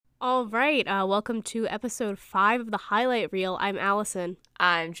All right, welcome to episode 5 of the Highlight Reel. I'm Allison.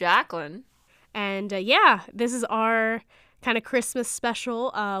 I'm Jacqueline. And this is our kind of Christmas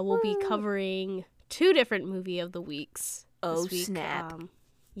special. We'll be covering 2 different movie of the weeks. Oh, this week. snap.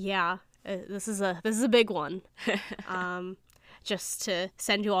 This is a big one. Just to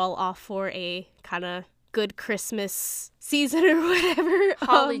send you all off for a kind of good Christmas season or whatever.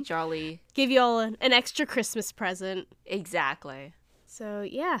 Holly jolly. Give you all an extra Christmas present. Exactly. So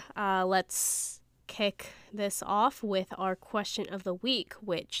let's kick this off with our question of the week,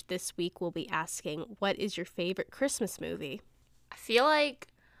 which this week we'll be asking, what is your favorite Christmas movie? I feel like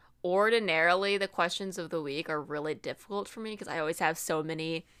ordinarily the questions of the week are really difficult for me because I always have so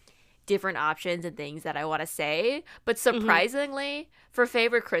many different options and things that I want to say. But surprisingly, for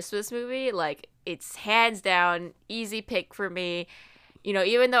favorite Christmas movie, like, it's hands down easy pick for me. You know,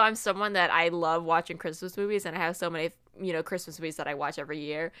 even though I'm someone that I love watching Christmas movies and I have so many, Christmas movies that I watch every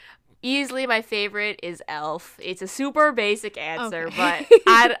year, easily my favorite is Elf. It's a super basic answer, okay.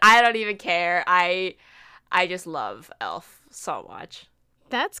 but I don't even care. I just love Elf so much.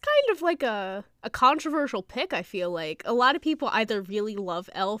 That's kind of like a controversial pick, I feel like. A lot of people either really love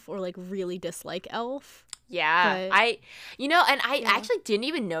Elf or like really dislike Elf. Yeah, But, I actually didn't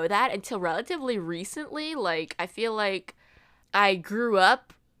even know that until relatively recently. Like, I feel like I grew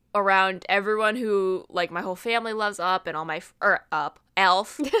up around everyone who, like, my whole family loves Up and all my,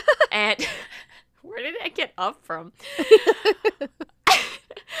 Elf. And where did I get Up from?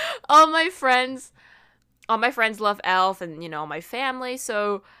 all my friends love Elf and, all my family.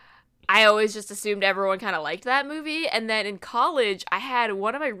 So I always just assumed everyone kind of liked that movie. And then in college, I had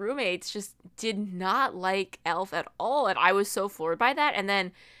one of my roommates just did not like Elf at all. And I was so floored by that. And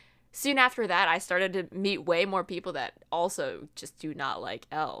then soon after that, I started to meet way more people that also just do not like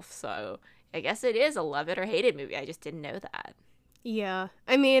Elf. So I guess it is a love it or hate it movie. I just didn't know that. Yeah.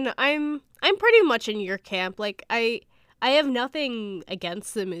 I mean, I'm pretty much in your camp. Like, I have nothing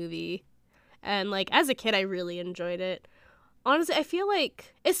against the movie. And, like, as a kid, I really enjoyed it. Honestly, I feel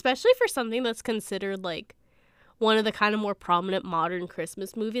like, especially for something that's considered, like, one of the kind of more prominent modern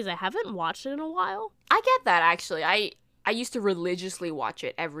Christmas movies, I haven't watched it in a while. I get that, actually. I used to religiously watch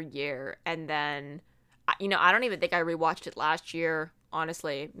it every year. And then, I don't even think I rewatched it last year,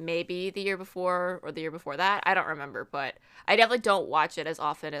 honestly. Maybe the year before or the year before that. I don't remember. But I definitely don't watch it as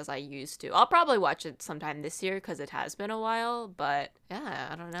often as I used to. I'll probably watch it sometime this year because it has been a while. But, yeah,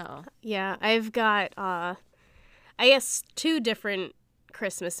 I don't know. Yeah, I've got, I guess, 2 different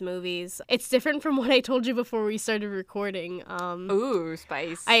Christmas movies. It's different from what I told you before we started recording. Ooh,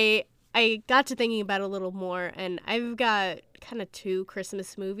 spice. I got to thinking about it a little more, and I've got kind of 2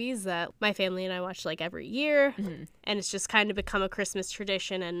 Christmas movies that my family and I watch, like, every year, and it's just kind of become a Christmas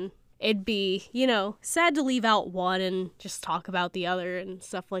tradition, and it'd be, sad to leave out one and just talk about the other and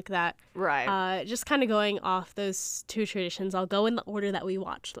stuff like that. Right. Just kind of going off those 2 traditions, I'll go in the order that we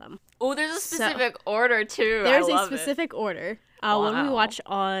watch them. Oh, there's a specific order, too. There's I a love specific order. Wow. One we watch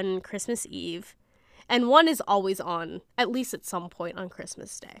on Christmas Eve, and one is always on, at least at some point on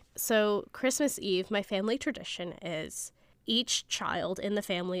Christmas Day. So Christmas Eve, my family tradition is each child in the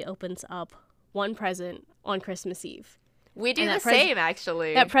family opens up one present on Christmas Eve. We do the same,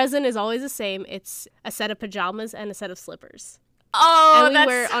 actually. That present is always the same. It's a set of pajamas and a set of slippers. Oh, and we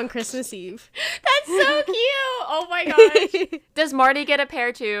wear on Christmas Eve. That's so cute. Oh my gosh. Does Marty get a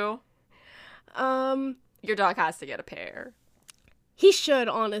pair too? Your dog has to get a pair. He should,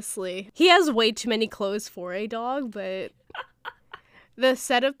 honestly. He has way too many clothes for a dog, but the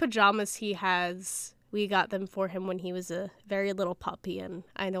set of pajamas he has, we got them for him when he was a very little puppy, and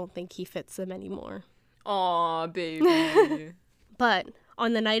I don't think he fits them anymore. Aw, baby. But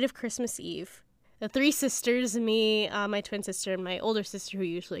on the night of Christmas Eve, the 3 sisters, me, my twin sister, and my older sister who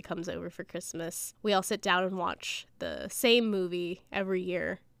usually comes over for Christmas, we all sit down and watch the same movie every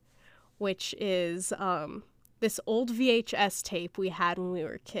year, which is this old VHS tape we had when we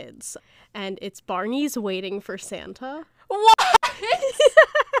were kids. And it's Barney's Waiting for Santa. What?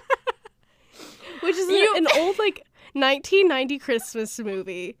 Which is an old, 1990 Christmas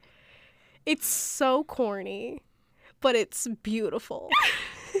movie. It's so corny, but it's beautiful.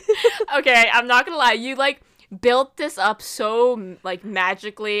 Okay, I'm not gonna lie. You, built this up so,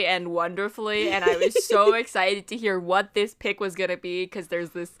 magically and wonderfully, and I was so excited to hear what this pick was gonna be, because there's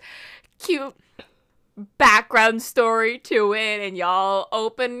this cute background story to it, and y'all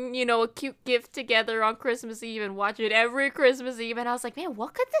open, a cute gift together on Christmas Eve and watch it every Christmas Eve, and I was like, man,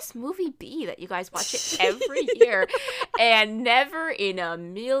 what could this movie be that you guys watch it every year? And never in a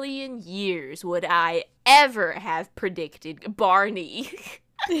million years would I ever have predicted Barney.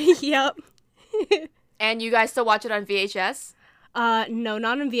 Yep. And you guys still watch it on VHS? No,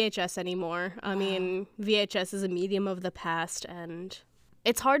 not on VHS anymore. I mean, VHS is a medium of the past, and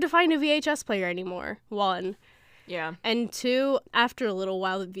it's hard to find a VHS player anymore, one. Yeah. And two, after a little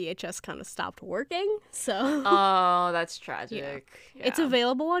while, the VHS kind of stopped working, so... Oh, that's tragic. Yeah. It's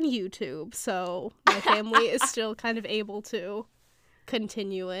available on YouTube, so my family is still kind of able to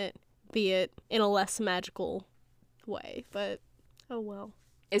continue it, be it in a less magical way, but oh well.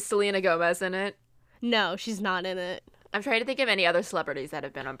 Is Selena Gomez in it? No, she's not in it. I'm trying to think of any other celebrities that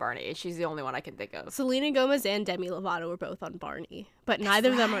have been on Barney. She's the only one I can think of. Selena Gomez and Demi Lovato were both on Barney, but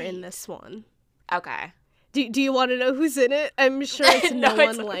neither of them are in this one. Okay. Do you want to know who's in it? I'm sure it's No, no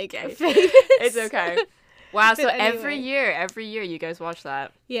it's one like okay. famous. It's okay. Wow, so But anyway. every year you guys watch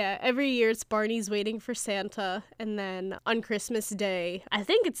that. Yeah, every year it's Barney's Waiting for Santa, and then on Christmas Day, I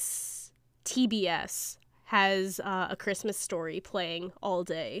think it's TBS has a Christmas Story playing all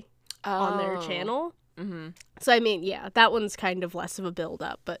day on their channel. Mm-hmm. So I mean, yeah, that one's kind of less of a build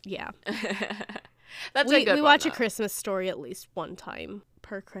up, but yeah. That's a good one. We watch though. A Christmas Story at least one time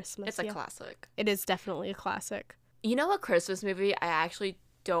per Christmas. It's a classic. It is definitely a classic. You know, a Christmas movie I actually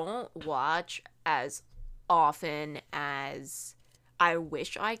don't watch as often as I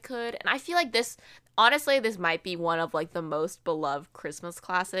wish I could. And I feel like this, honestly, this might be one of like the most beloved Christmas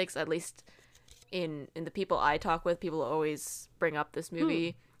classics, at least in the people I talk with. People always bring up this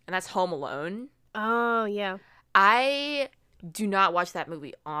movie, and that's Home Alone. Oh, yeah. I do not watch that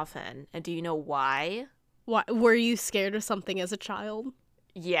movie often. And do you know why? Why, were you scared of something as a child?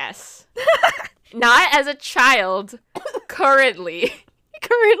 Yes. Not as a child. Currently.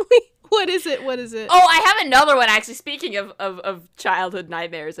 Currently? What is it? What is it? Oh, I have another one, actually, speaking of childhood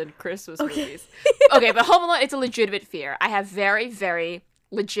nightmares and Christmas movies. Okay, but Home Alone, it's a legitimate fear. I have very, very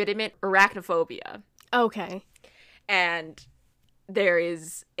legitimate arachnophobia. Okay. And there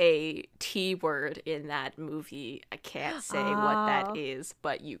is a T word in that movie. I can't say what that is,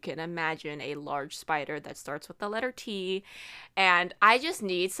 but you can imagine a large spider that starts with the letter T. And I just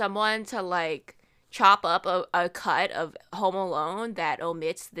need someone to, like, chop up a cut of Home Alone that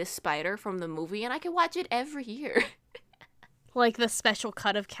omits this spider from the movie, and I can watch it every year. Like the special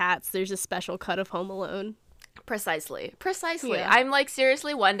cut of Cats, there's a special cut of Home Alone. Precisely. Yeah. I'm like,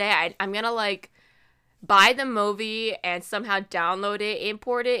 seriously, one day I'm gonna like buy the movie and somehow download it,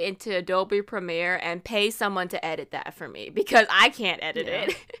 import it into Adobe Premiere, and pay someone to edit that for me, because I can't edit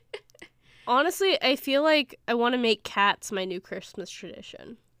it. Honestly, I feel like I want to make Cats my new Christmas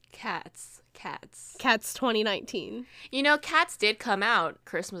tradition. Cats. Cats 2019. You know, Cats did come out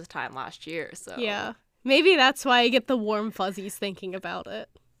Christmas time last year, so. Yeah. Maybe that's why I get the warm fuzzies thinking about it.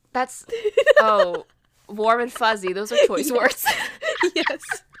 That's, warm and fuzzy, those are choice words. Yes.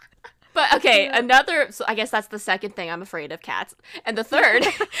 But, okay, so I guess that's the second thing I'm afraid of, cats. And the third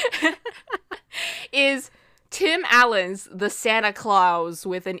is Tim Allen's The Santa Claus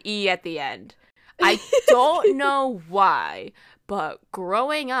with an E at the end. I don't know why, but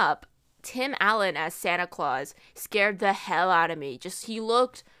growing up, Tim Allen as Santa Claus scared the hell out of me. He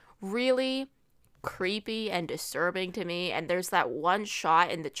looked really creepy and disturbing to me. And there's that one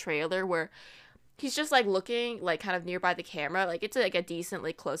shot in the trailer where he's just like looking like kind of nearby the camera, like it's like a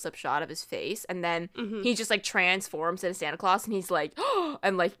decently close-up shot of his face, and then he just like transforms into Santa Claus, and he's like, oh,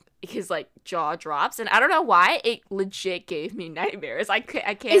 and like his like jaw drops, and I don't know why it legit gave me nightmares. I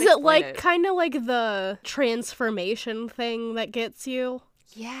can't. Is it like kind of like the transformation thing that gets you?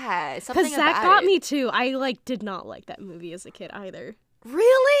 Yeah, something because that got me too. I like did not like that movie as a kid either.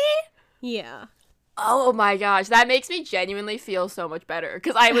 Really? Yeah. Oh my gosh, that makes me genuinely feel so much better,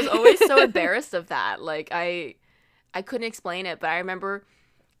 because I was always so embarrassed of that. Like, I couldn't explain it, but I remember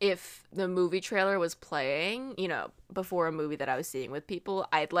if the movie trailer was playing, you know, before a movie that I was seeing with people,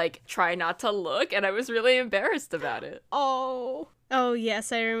 I'd, like, try not to look, and I was really embarrassed about it. Oh,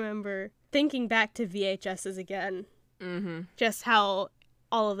 yes, I remember thinking back to VHSs again. Mm-hmm. Just how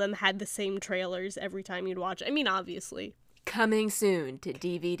all of them had the same trailers every time you'd watch it. I mean, obviously. Coming soon to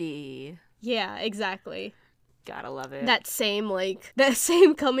DVD. Yeah, exactly. Gotta love it. That same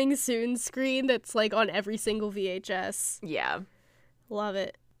coming soon screen that's like on every single VHS. Yeah. Love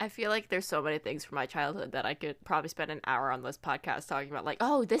it. I feel like there's so many things from my childhood that I could probably spend an hour on this podcast talking about, like,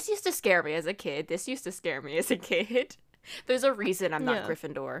 oh, this used to scare me as a kid. This used to scare me as a kid. There's a reason I'm not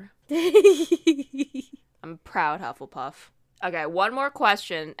Gryffindor. I'm proud Hufflepuff. Okay, one more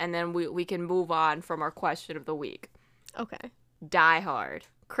question, and then we can move on from our question of the week. Okay. Die Hard.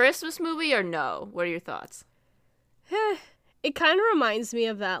 Christmas movie or no? What are your thoughts? It kind of reminds me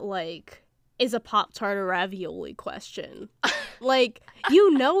of that, like, is a Pop-Tart a ravioli question. Like,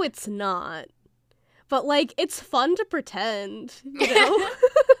 you know it's not. But, like, it's fun to pretend, you know?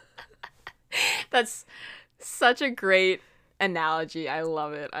 That's such a great analogy. I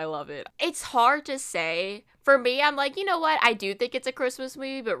love it. I love it. It's hard to say. For me, I'm like, you know what? I do think it's a Christmas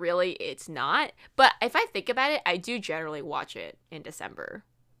movie, but really it's not. But if I think about it, I do generally watch it in December.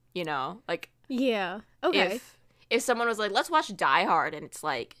 You know? Like, yeah. Okay. If someone was like, let's watch Die Hard, and it's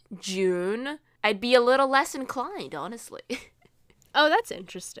like June, I'd be a little less inclined, honestly. Oh, that's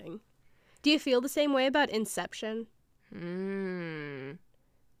interesting. Do you feel the same way about Inception? No.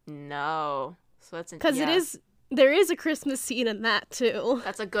 So that's because there is a Christmas scene in that too.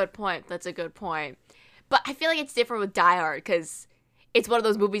 That's a good point. But I feel like it's different with Die Hard because it's one of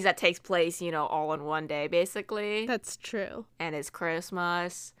those movies that takes place, you know, all in one day, basically. That's true. And it's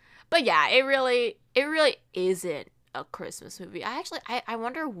Christmas. But yeah, it really isn't a Christmas movie. I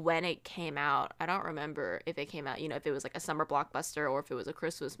wonder when it came out. I don't remember if it came out, you know, if it was like a summer blockbuster or if it was a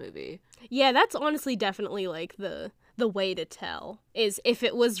Christmas movie. Yeah, that's honestly definitely like the way to tell is if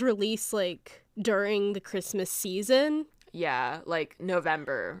it was released like during the Christmas season. Yeah, like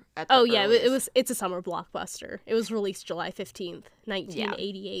November at the earliest. It's a summer blockbuster. It was released July 15th,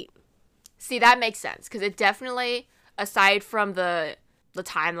 1988. Yeah. See, that makes sense because it definitely, aside from the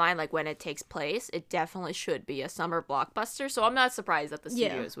timeline, like when it takes place, it definitely should be a summer blockbuster. So I'm not surprised that the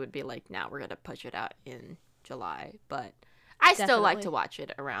studios would be like, now we're going to push it out in July. But I still like to watch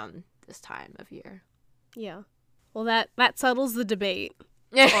it around this time of year. Yeah. Well, that settles the debate,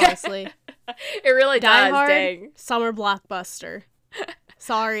 honestly. It really Die does, Hard, dang. Summer blockbuster.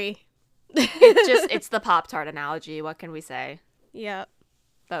 Sorry. It's the Pop-Tart analogy. What can we say? Yeah.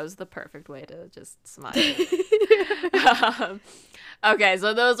 That was the perfect way to just smile. Okay,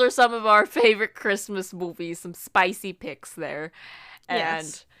 so those are some of our favorite Christmas movies, some spicy picks there.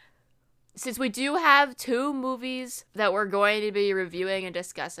 And since we do have 2 movies that we're going to be reviewing and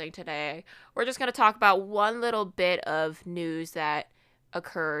discussing today, we're just going to talk about one little bit of news that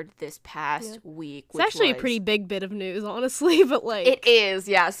occurred this past week. It's actually a pretty big bit of news, honestly, but like... It is,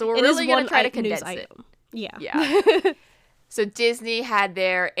 yeah. So we're really going to try to condense it. Yeah. So Disney had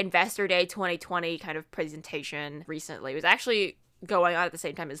their Investor Day 2020 kind of presentation recently. It was actually going on at the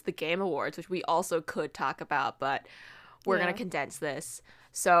same time as the Game Awards, which we also could talk about, but we're going to condense this.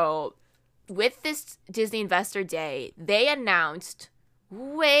 So with this Disney Investor Day, they announced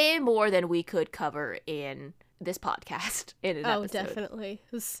way more than we could cover in this podcast in an episode. Oh, definitely.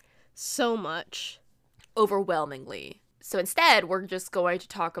 It was so much. Overwhelmingly. So instead, we're just going to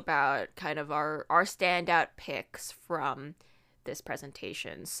talk about kind of our standout picks from this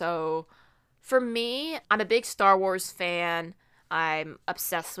presentation. So for me, I'm a big Star Wars fan. I'm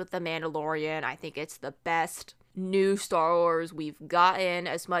obsessed with The Mandalorian. I think it's the best new Star Wars we've gotten.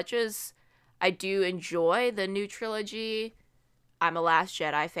 As much as I do enjoy the new trilogy, I'm a Last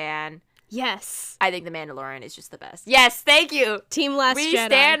Jedi fan. Yes. I think The Mandalorian is just the best. Yes, thank you. Team Last Jedi. We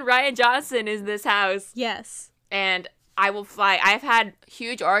stand Rian Johnson in this house. Yes. And I will fight. I've had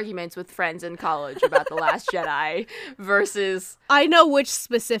huge arguments with friends in college about The Last Jedi versus... I know which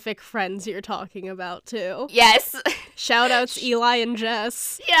specific friends you're talking about, too. Yes. Shoutouts Eli and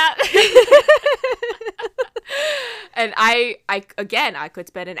Jess. Yeah. And I could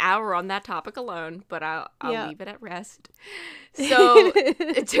spend an hour on that topic alone, but I'll leave it at rest. So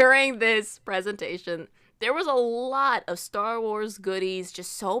during this presentation, there was a lot of Star Wars goodies,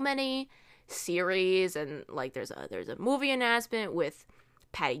 just so many series, and like there's a movie announcement with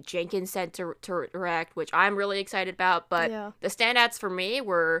Patty Jenkins set to direct, which I'm really excited about. But the standouts for me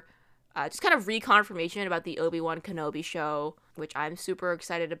were just kind of reconfirmation about the Obi-Wan Kenobi show, which I'm super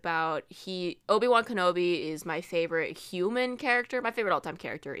excited about. Obi-Wan Kenobi is my favorite human character. My favorite all-time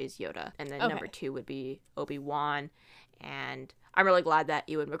character is Yoda, and then number 2 would be Obi-Wan. And I'm really glad that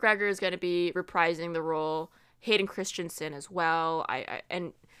Ewan McGregor is going to be reprising the role. Hayden Christensen as well.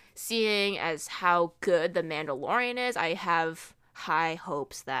 And seeing as how good The Mandalorian is, I have high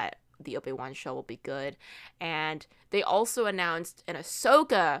hopes that the Obi-Wan show will be good. And they also announced an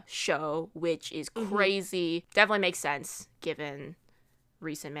Ahsoka show, which is crazy. Definitely makes sense given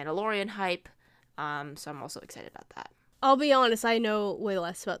recent Mandalorian hype. So I'm also excited about that. I'll be honest, I know way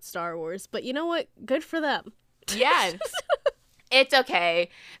less about Star Wars, but you know what? Good for them. Yeah. It's okay.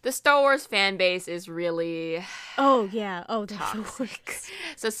 The Star Wars fan base is really toxic.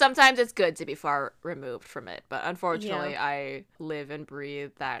 So sometimes it's good to be far removed from it, but unfortunately I live and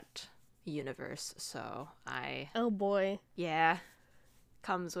breathe that universe, so oh boy,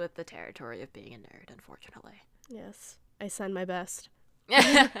 comes with the territory of being a nerd, unfortunately. Yes, I send my best.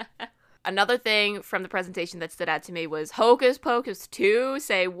 Another thing from the presentation that stood out to me was Hocus Pocus 2.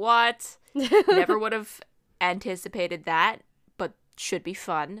 Say what? Never would have anticipated that, but should be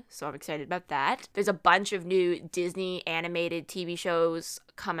fun, so I'm excited about that. There's a bunch of new Disney animated TV shows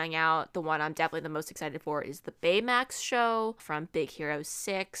coming out. The one I'm definitely the most excited for is the Baymax show from Big Hero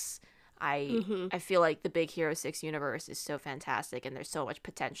 6. I feel like the Big Hero 6 universe is so fantastic and there's so much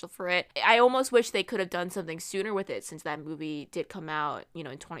potential for it. I almost wish they could have done something sooner with it since that movie did come out, in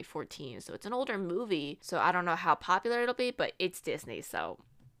 2014. So it's an older movie. So I don't know how popular it'll be, but it's Disney, so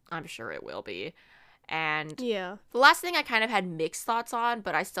I'm sure it will be. And yeah, the last thing I kind of had mixed thoughts on,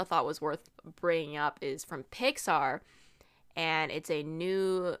 but I still thought was worth bringing up is from Pixar. And it's a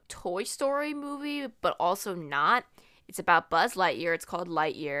new Toy Story movie, but also not. It's about Buzz Lightyear. It's called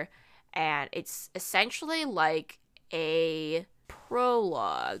Lightyear. And it's essentially like a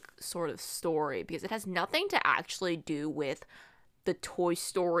prologue sort of story because it has nothing to actually do with the Toy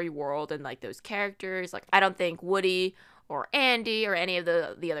Story world and like those characters. Like, I don't think Woody or Andy or any of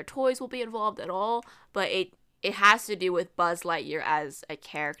the other toys will be involved at all, but it has to do with Buzz Lightyear as a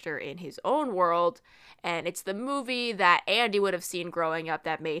character in his own world, and it's the movie that Andy would have seen growing up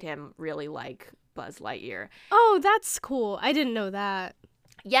that made him really like Buzz Lightyear. Oh, that's cool. I didn't know that.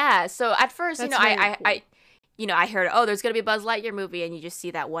 Yeah, so at first, That's I heard, oh, there's going to be a Buzz Lightyear movie, and you just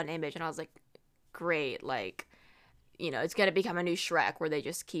see that one image, and I was like, great, like, it's going to become a new Shrek where they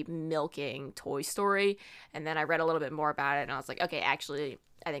just keep milking Toy Story, and then I read a little bit more about it, and I was like, okay, actually,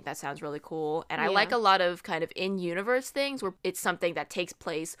 I think that sounds really cool, and I like a lot of kind of in-universe things where it's something that takes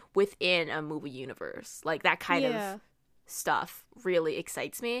place within a movie universe, like that kind of stuff really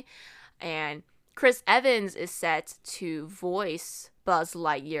excites me, and Chris Evans is set to voice Buzz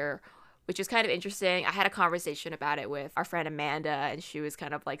Lightyear, which is kind of interesting. I had a conversation about it with our friend Amanda, and she was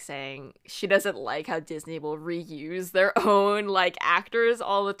kind of like saying she doesn't like how Disney will reuse their own like actors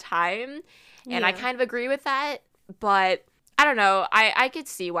all the time. And I kind of agree with that, but I don't know. I could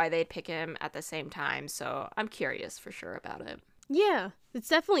see why they'd pick him at the same time, so I'm curious for sure about it. Yeah, it's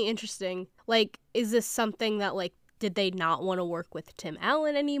definitely interesting. Like, is this something that, like, did they not want to work with Tim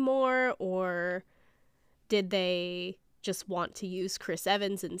Allen anymore, or did they just want to use Chris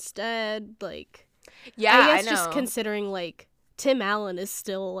Evans instead? Like, yeah, I guess I know. just considering, like, Tim Allen is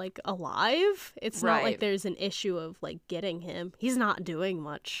still, like, alive. It's not like there's an issue of, like, getting him. He's not doing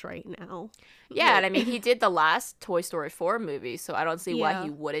much right now. Yeah, and I mean, he did the last Toy Story 4 movie, so I don't see why he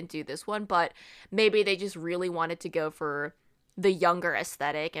wouldn't do this one, but maybe they just really wanted to go for the younger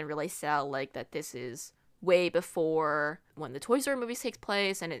aesthetic and really sell, like, that this is way before when the Toy Story movies takes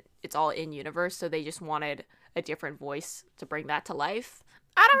place, and it's all in universe, so they just wanted a different voice to bring that to life.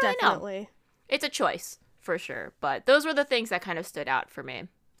 I don't really know. It's a choice, for sure, but those were the things that kind of stood out for me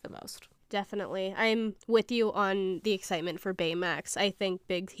the most. Definitely. I'm with you on the excitement for Baymax. I think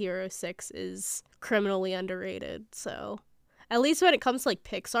Big Hero 6 is criminally underrated, so at least when it comes to, like,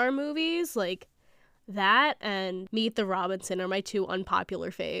 Pixar movies, like, that and Meet the Robinson are my two unpopular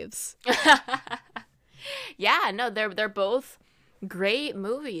faves. Yeah, no, they're both great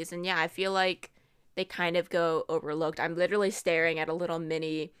movies, and yeah, I feel like they kind of go overlooked. I'm literally staring at a little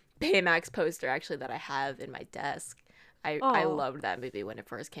mini Baymax poster, actually, that I have in my desk. I loved that movie when it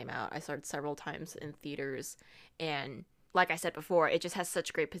first came out. I saw it several times in theaters, and like I said before, it just has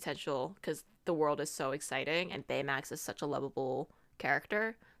such great potential because the world is so exciting, and Baymax is such a lovable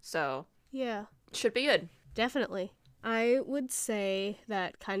character, so yeah, should be good. Definitely. I would say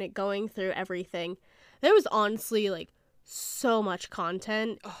that kind of going through everything, there was honestly, like, so much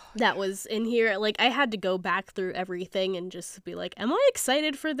content that was in here. Like, I had to go back through everything and just be like, am I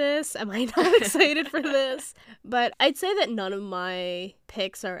excited for this? Am I not excited for this? But I'd say that none of my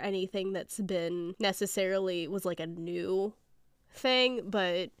picks are anything that's been necessarily was like a new thing,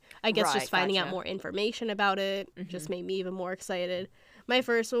 but I guess just finding out more information about it just made me even more excited. My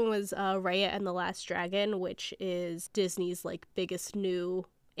first one was Raya and the Last Dragon, which is Disney's, like, biggest new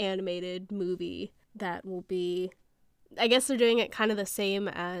animated movie that will be, I guess they're doing it kind of the same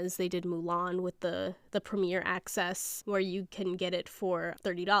as they did Mulan with the premiere access, where you can get it for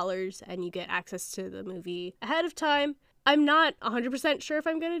 $30 and you get access to the movie ahead of time. I'm not 100% sure if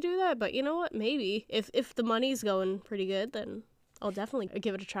I'm going to do that, but you know what? Maybe. If the money's going pretty good, then I'll definitely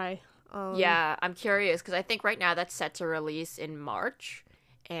give it a try. Yeah, I'm curious because I think right now that's set to release in March,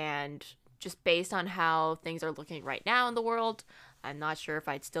 and just based on how things are looking right now in the world, I'm not sure if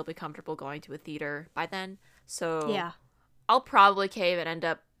I'd still be comfortable going to a theater by then. So yeah, I'll probably cave and end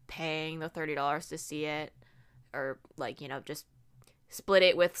up paying the $30 to see it, or, like, just split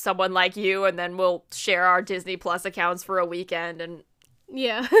it with someone like you, and then we'll share our Disney Plus accounts for a weekend and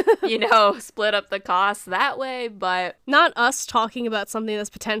split up the costs that way. But not us talking about something that's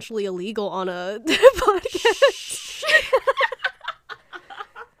potentially illegal on a podcast.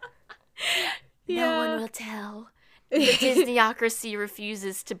 No one will tell. The Disneyocracy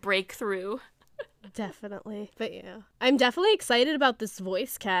refuses to break through. Definitely. But yeah. I'm definitely excited about this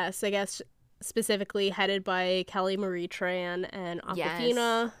voice cast, I guess specifically headed by Kelly Marie Tran and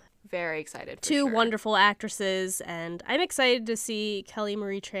Awkwafina. Yes. Very excited for Two sure. wonderful actresses, and I'm excited to see Kelly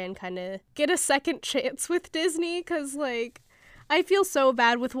Marie Tran kind of get a second chance with Disney, because, like, I feel so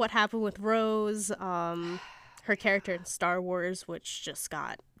bad with what happened with Rose, her character in Star Wars, which just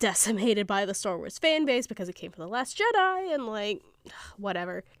got decimated by the Star Wars fan base because it came from The Last Jedi, and, like,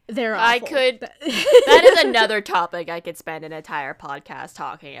 whatever. They're awful. That is another topic I could spend an entire podcast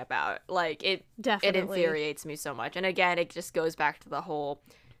talking about. Like, it infuriates me so much. And again, it just goes back to the whole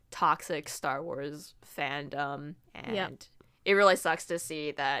toxic Star Wars fandom, and it really sucks to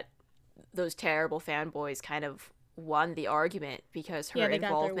see that those terrible fanboys kind of won the argument, because her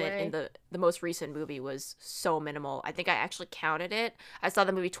involvement in the most recent movie was so minimal. I think I actually counted it. I saw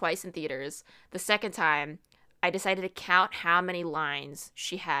the movie twice in theaters. The second time, I decided to count how many lines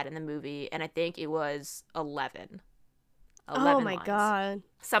she had in the movie, and I think it was 11. 11 oh my lines. God.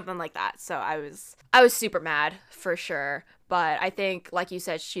 Something like that. So I was super mad for sure. But I think, like you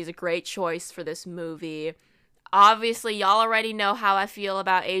said, she's a great choice for this movie. Obviously, y'all already know how I feel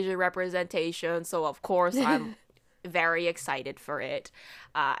about Asian representation, so of course I'm very excited for it.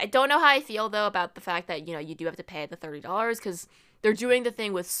 I don't know how I feel, though, about the fact that, you know, you do have to pay the $30, because they're doing the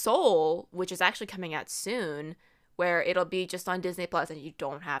thing with Soul, which is actually coming out soon, where it'll be just on Disney Plus and you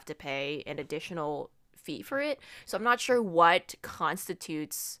don't have to pay an additional fee for it. So I'm not sure what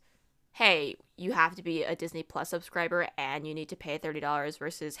constitutes, hey, you have to be a Disney Plus subscriber and you need to pay $30,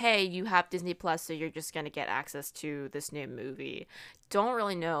 versus, hey, you have Disney Plus, so you're just going to get access to this new movie. Don't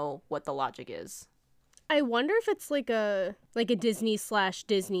really know what the logic is. I wonder if it's like a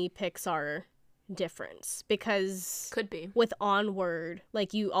Disney/Disney Pixar difference, because could be with Onward,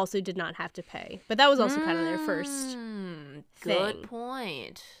 like, you also did not have to pay, but that was also kind of their first good thing.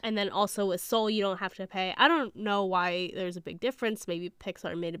 Point. And then also with Soul, you don't have to pay. I don't know why there's a big difference. Maybe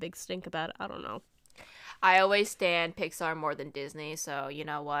Pixar made a big stink about it. I don't know. I always stand Pixar more than Disney, so you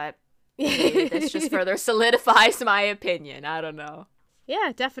know what? Maybe this just further solidifies my opinion. I don't know.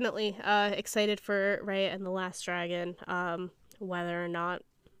 Yeah, definitely. Excited for Raya and the Last Dragon. Whether or not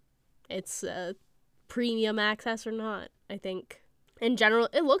it's premium access or not, I think in general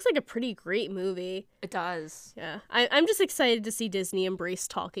it looks like a pretty great movie. It does. Yeah, I'm just excited to see Disney embrace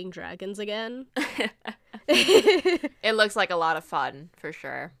talking dragons again. It looks like a lot of fun for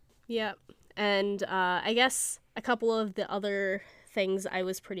sure. Yeah, and I guess a couple of the other things I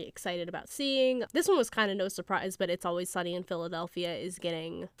was pretty excited about seeing. This one was kind of no surprise, but It's Always Sunny in Philadelphia is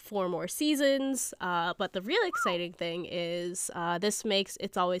getting 4 more seasons. But the real exciting thing is this makes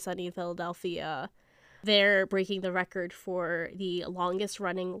It's Always Sunny in Philadelphia, they're breaking the record for the longest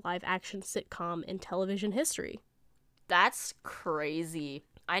running live action sitcom in television history. That's crazy.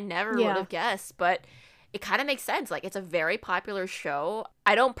 I never would have guessed, but it kind of makes sense. Like, it's a very popular show.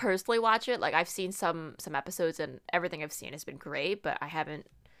 I don't personally watch it. Like, I've seen some episodes, and everything I've seen has been great, but I haven't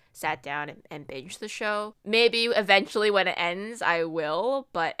sat down and binged the show. Maybe eventually when it ends, I will,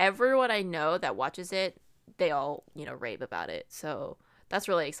 but everyone I know that watches it, they all, you know, rave about it. So that's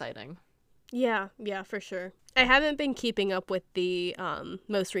really exciting. Yeah, for sure. I haven't been keeping up with the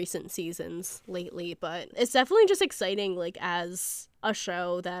most recent seasons lately, but it's definitely just exciting, like, as a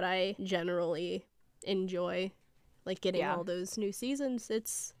show that I generally enjoy, like, getting all those new seasons.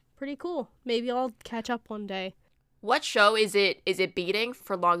 It's pretty cool. Maybe I'll catch up one day. What show is it beating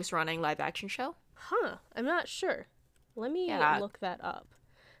for longest running live action show? I'm not sure. Let me look that up,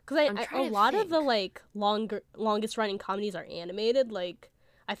 because a lot of the, like, longest running comedies are animated. Like,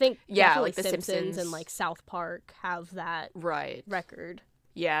 I think like The Simpsons and, like, South Park have that record.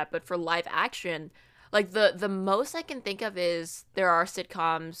 Yeah, but for live action, like, the most I can think of is there are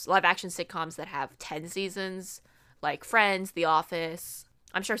live action sitcoms that have 10 seasons, like Friends, The Office.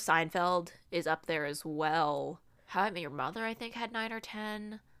 I'm sure Seinfeld is up there as well. How I Met Your Mother, I think, had 9 or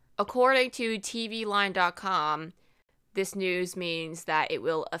 10. According to TVLine.com, this news means that it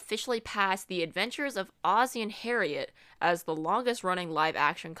will officially pass The Adventures of Ozzie and Harriet as the longest running live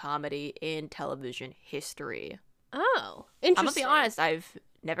action comedy in television history. Oh, interesting. I'm gonna be honest, I've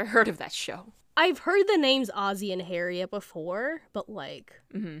never heard of that show. I've heard the names Ozzie and Harriet before, but, like,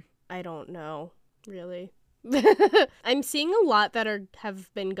 I don't know, really. I'm seeing a lot that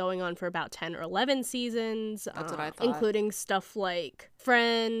have been going on for about 10 or 11 seasons. That's what I thought. Including stuff like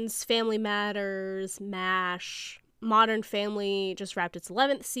Friends, Family Matters, MASH. Modern Family just wrapped its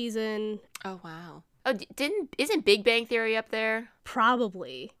 11th season. Oh, wow. Oh, isn't Big Bang Theory up there?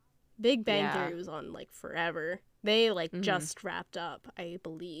 Probably. Big Bang Theory was on, like, forever. They, like, just wrapped up, I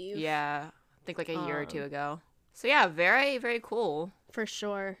believe. Yeah. I think like a year or two ago. So yeah, very, very cool. For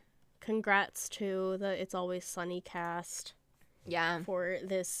sure. Congrats to the It's Always Sunny cast. Yeah. For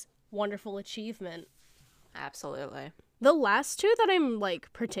this wonderful achievement. Absolutely. The last two that I'm,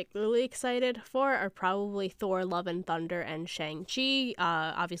 like, particularly excited for are probably Thor, Love and Thunder and Shang-Chi.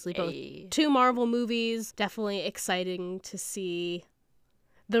 Obviously both two Marvel movies. Definitely exciting to see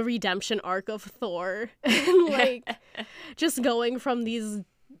the redemption arc of Thor. And, like, just going from these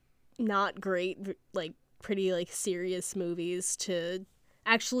not great, like, pretty, like, serious movies to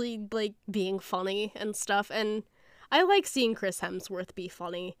actually, like, being funny and stuff. And I like seeing Chris Hemsworth be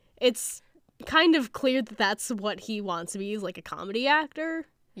funny. It's kind of clear that that's what he wants to be. He's like a comedy actor.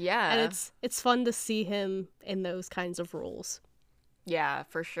 Yeah. And it's fun to see him in those kinds of roles. Yeah,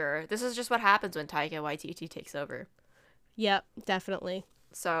 for sure. This is just what happens when Taika Waititi takes over. Yep, definitely.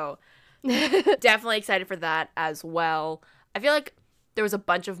 So, definitely excited for that as well. I feel like there was a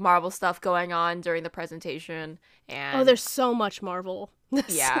bunch of Marvel stuff going on during the presentation, and there's so much Marvel.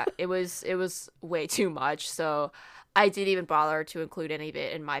 Yeah, it was way too much. So I didn't even bother to include any of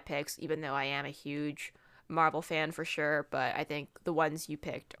it in my picks, even though I am a huge Marvel fan for sure. But I think the ones you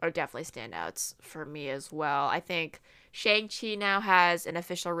picked are definitely standouts for me as well. I think Shang-Chi now has an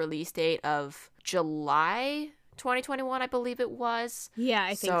official release date of July 2021, I believe it was. Yeah,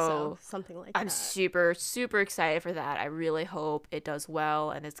 I think so. Something like that. I'm super, super excited for that. I really hope it does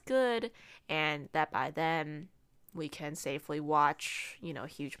well and it's good, and that by then we can safely watch,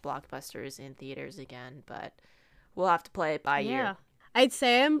 huge blockbusters in theaters again. But we'll have to play it by ear. I'd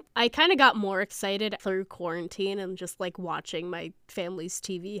say I kind of got more excited through quarantine and just like watching my family's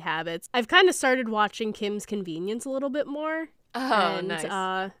TV habits. I've kind of started watching Kim's Convenience a little bit more. Oh, and, nice.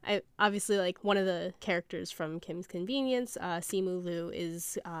 I obviously like one of the characters from Kim's Convenience, Simu Liu,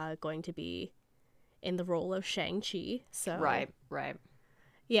 is going to be in the role of Shang-Chi. So Right.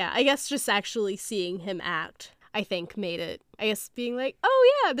 Yeah, I guess just actually seeing him act, I think, made it, I guess, being like,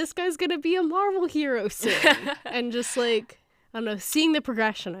 oh yeah, this guy's gonna be a Marvel hero soon. And just like, I don't know, seeing the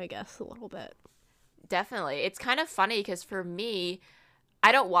progression, I guess, a little bit. Definitely. It's kind of funny because for me,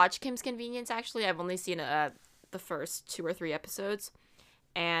 I don't watch Kim's Convenience, actually. I've only seen the first 2 or 3 episodes.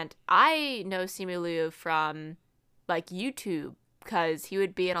 And I know Simu Liu from, like, YouTube, because he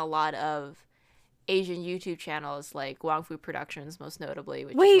would be in a lot of Asian YouTube channels, like Wong Fu Productions, most notably.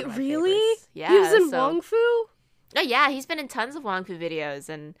 Which Wait, is one of my really? favorites. Yeah. He was in Wong Fu? Oh, yeah, he's been in tons of Wong Fu videos,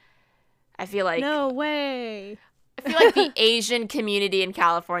 and I feel like... No way. I feel like the Asian community in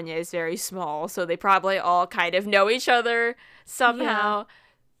California is very small, so they probably all kind of know each other somehow. Yeah.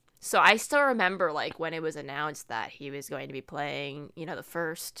 So I still remember, like, when it was announced that he was going to be playing, the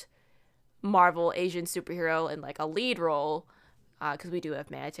first Marvel Asian superhero in, like, a lead role, because we do have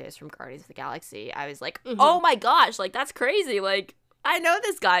Mantis from Guardians of the Galaxy. I was like, oh my gosh, like, that's crazy. Like, I know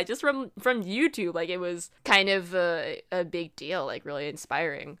this guy just from YouTube. Like, it was kind of a big deal, like, really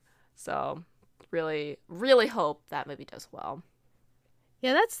inspiring. So... really, really hope that movie does well.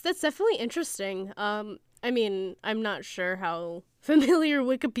 Yeah, that's definitely interesting. I mean, I'm not sure how familiar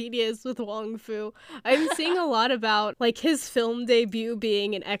Wikipedia is with Wong Fu. I'm seeing a lot about, like, his film debut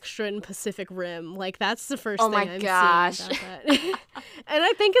being an extra in Pacific Rim. Like, that's the first thing I'm seeing about that. And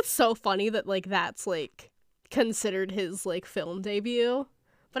I think it's so funny that, like, that's, like, considered his, like, film debut.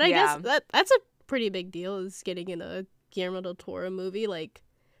 But I guess that's a pretty big deal, is getting in a Guillermo del Toro movie, like,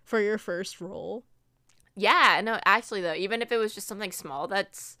 for your first role. Yeah, no, actually, though, even if it was just something small,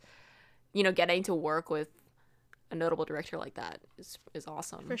 that's, getting to work with a notable director like that is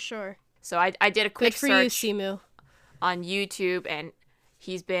awesome. For sure. So I did a quick search you, Simu. On YouTube, and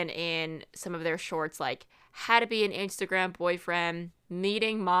he's been in some of their shorts, like How to Be an Instagram Boyfriend,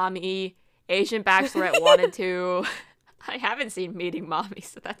 Meeting Mommy, Asian Bachelorette 1 and 2. I haven't seen Meeting Mommy,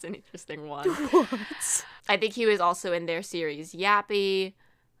 so that's an interesting one. What? I think he was also in their series Yappy.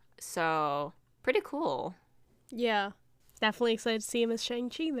 So, pretty cool. Yeah. Definitely excited to see him as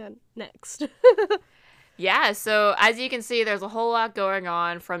Shang-Chi then, next. Yeah, so as you can see, there's a whole lot going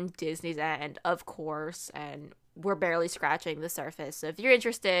on from Disney's end, of course, and we're barely scratching the surface. So if you're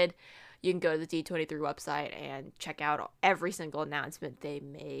interested, you can go to the D23 website and check out every single announcement they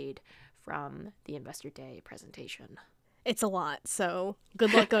made from the Investor Day presentation. It's a lot, so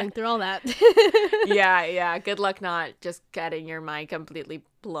good luck going through all that. Yeah. Good luck not just getting your mind completely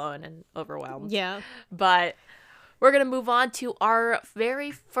blown and overwhelmed. Yeah. But we're going to move on to our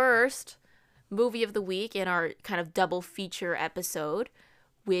very first movie of the week in our kind of double feature episode,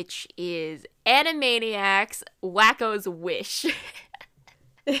 which is Animaniacs, WAKKO'S Wish.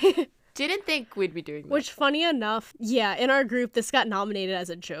 Didn't think we'd be doing that. Which, funny enough, yeah, in our group, this got nominated as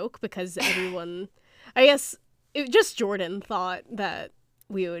a joke because everyone, I guess... just Jordan thought that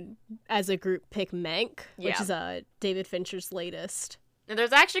we would, as a group, pick Mank, which Yeah. is David Fincher's latest. And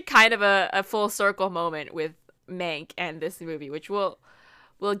there's actually kind of a full circle moment with Mank and this movie, which we'll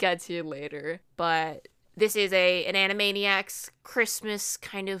get to later. But this is an Animaniacs Christmas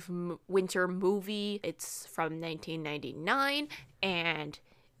kind of winter movie. It's from 1999, and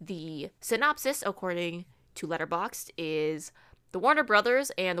the synopsis, according to Letterboxd, is the Warner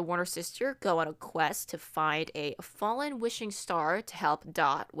Brothers and the Warner sister go on a quest to find a fallen wishing star to help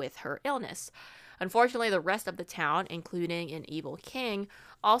Dot with her illness. Unfortunately, the rest of the town, including an evil king,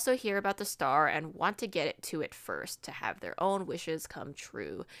 also hear about the star and want to get it to it first to have their own wishes come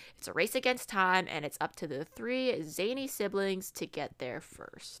true. It's a race against time, and it's up to the three zany siblings to get there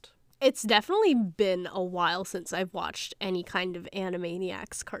first. It's definitely been a while since I've watched any kind of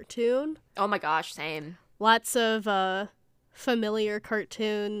Animaniacs cartoon. Oh my gosh, same. Lots of familiar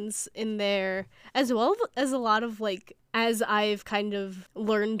cartoons in there, as well as a lot of, like, as I've kind of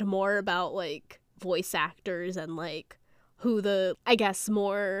learned more about, like, voice actors and, like, who the, I guess,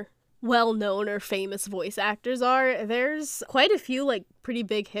 more well-known or famous voice actors are, there's quite a few, like, pretty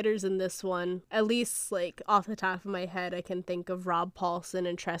big hitters in this one. At least, like, off the top of my head, I can think of Rob Paulsen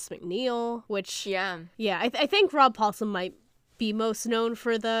and Tress MacNeille, which... Yeah. Yeah, I think Rob Paulsen might be most known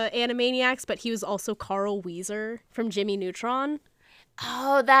for the Animaniacs, but he was also Carl Weezer from Jimmy Neutron.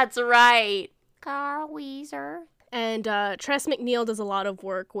 Oh, that's right. Carl Weezer. And Tress MacNeille does a lot of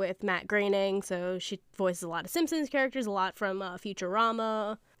work with Matt Groening, so she voices a lot of Simpsons characters, a lot from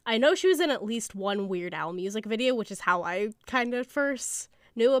Futurama. I know she was in at least one Weird Al music video, which is how I kind of first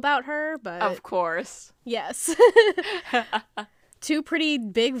knew about her, but... Of course. Yes. Two pretty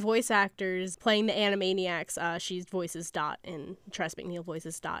big voice actors playing the Animaniacs. She voices Dot, and Tress MacNeille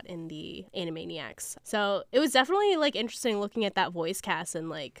voices Dot in the Animaniacs. So it was definitely, like, interesting looking at that voice cast and,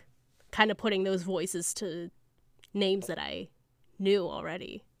 like, kind of putting those voices to names that I knew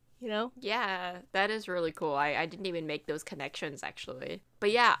already, you know? Yeah, that is really cool. I didn't even make those connections, actually.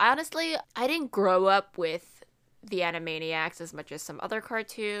 But yeah, honestly, I didn't grow up with the Animaniacs as much as some other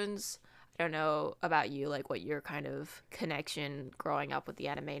cartoons. I don't know about you, like, what your kind of connection growing up with the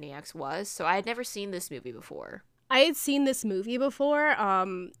Animaniacs was. So I had never seen this movie before. I had seen this movie before.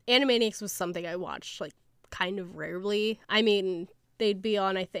 Animaniacs was something I watched, like, kind of rarely. I mean, they'd be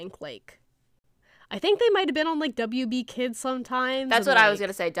on, I think they might have been on, like, WB Kids sometimes. That's and, what like, I was going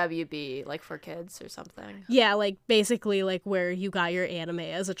to say, WB, like, for kids or something. Yeah, like, basically, like, where you got your anime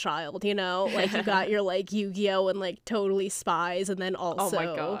as a child, you know? Like, you got your, like, Yu-Gi-Oh! And, like, Totally Spies, and then also... Oh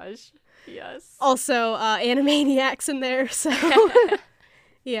my gosh. Yes. Also, Animaniacs in there, so...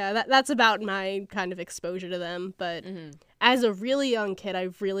 Yeah, that's about my kind of exposure to them, but as a really young kid, I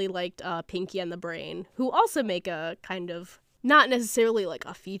really liked Pinky and the Brain, who also make a kind of... Not necessarily, like,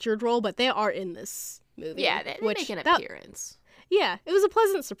 a featured role, but they are in this movie. Yeah, they make an appearance. Yeah, it was a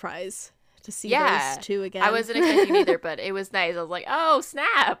pleasant surprise to see those two again. I wasn't expecting either, but it was nice. I was like, oh,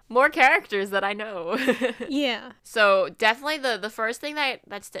 snap! More characters that I know. Yeah. So, definitely the first thing that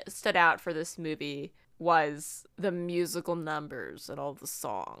stood out for this movie was the musical numbers and all the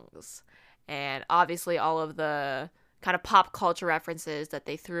songs. And obviously all of the kind of pop culture references that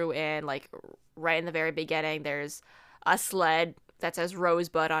they threw in, like, right in the very beginning, there's a sled that says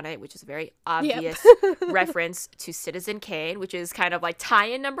Rosebud on it, which is a very obvious reference to Citizen Kane, which is kind of like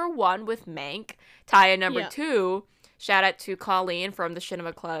tie-in number 1 with Mank. Tie-in number 2, shout out to Colleen from the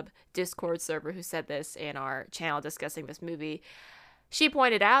Cinema Club Discord server who said this in our channel discussing this movie. She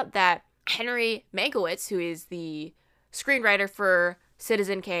pointed out that Henry Mankiewicz, who is the screenwriter for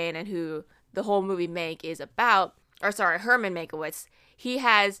Citizen Kane and who the whole movie Mank is about, Herman Mankiewicz, he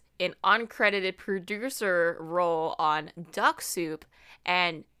has an uncredited producer role on Duck Soup,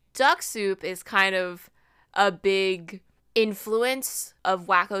 and Duck Soup is kind of a big influence of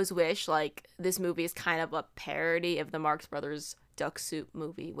Wacko's Wish. Like, this movie is kind of a parody of the Marx Brothers Duck Soup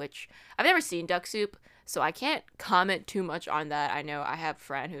movie, which I've never seen Duck Soup, so I can't comment too much on that. I know I have a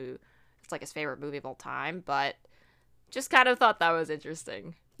friend who it's like his favorite movie of all time, but just kind of thought that was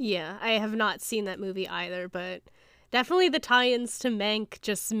interesting. Yeah, I have not seen that movie either, but definitely the tie-ins to Mank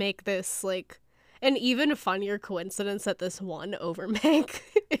just make this, like, an even funnier coincidence that this won over Mank.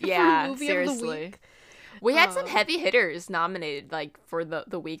 Yeah, for movie seriously. Of the week. We had some heavy hitters nominated, like, for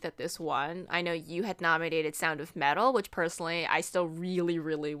the week that this won. I know you had nominated Sound of Metal, which personally I still really,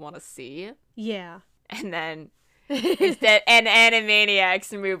 really want to see. Yeah. And then instead an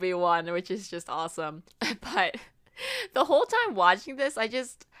Animaniacs movie won, which is just awesome. But the whole time watching this,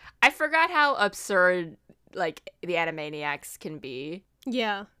 I forgot how absurd, like, the Animaniacs can be.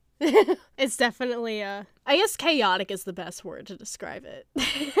 Yeah. It's definitely, I guess chaotic is the best word to describe it.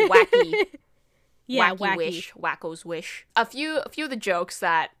 Wacky. Yeah, Wacky wacky. Wish, WAKKO'S Wish. A few of the jokes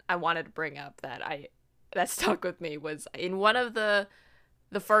that I wanted to bring up that stuck with me was in one of the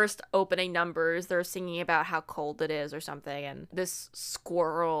first opening numbers, they're singing about how cold it is or something, and this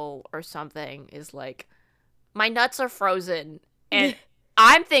squirrel or something is like, my nuts are frozen. And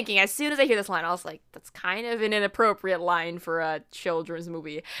I'm thinking, as soon as I hear this line, I was like, that's kind of an inappropriate line for a children's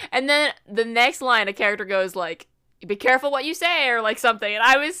movie. And then the next line, a character goes like, be careful what you say, or like something. And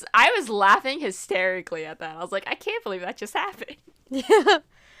I was laughing hysterically at that. I was like, I can't believe that just happened. Yeah.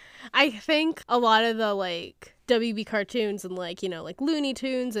 I think a lot of the, like, WB cartoons and, like, you know, like Looney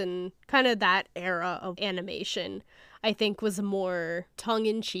Tunes and kind of that era of animation, I think was more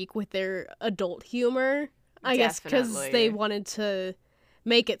tongue-in-cheek with their adult humor. I guess because they wanted to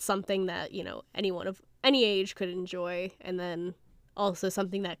make it something that, you know, anyone of any age could enjoy, and then also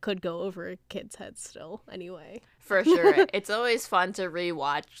something that could go over kids' heads still, anyway. For sure. It's always fun to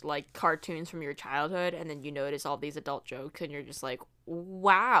rewatch, like, cartoons from your childhood, and then you notice all these adult jokes, and you're just like,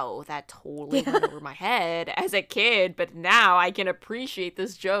 wow, that totally went over my head as a kid, but now I can appreciate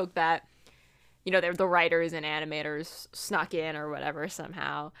this joke that, you know, the writers and animators snuck in or whatever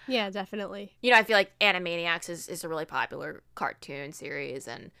somehow. Yeah, definitely. You know, I feel like Animaniacs is a really popular cartoon series,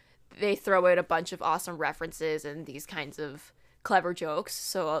 and they throw in a bunch of awesome references and these kinds of clever jokes,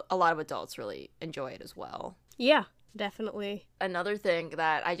 so a lot of adults really enjoy it as well. Yeah, definitely. Another thing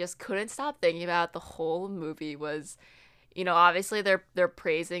that I just couldn't stop thinking about the whole movie was, you know, obviously they're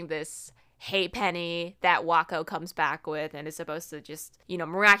praising this hay penny that Wakko comes back with and is supposed to just, you know,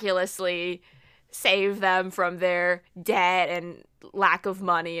 miraculously save them from their debt and lack of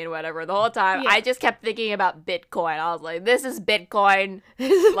money and whatever. The whole time, I just kept thinking about Bitcoin. I was like, this is Bitcoin.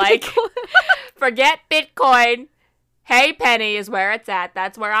 Like, forget Bitcoin. Hey Penny is where it's at.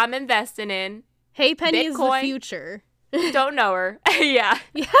 That's where I'm investing in. Hey Penny Bitcoin. Is the future. Don't know her. Yeah.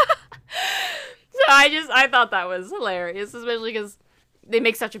 Yeah. So I thought that was hilarious, especially because they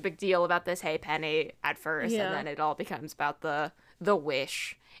make such a big deal about this Hey Penny at first, and then it all becomes about the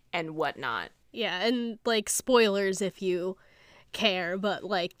wish and whatnot. Yeah, and, like, spoilers if you care, but,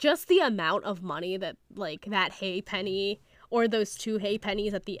 like, just the amount of money that, like, that hay penny or those 2 hay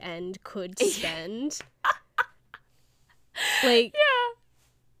pennies at the end could spend. Like,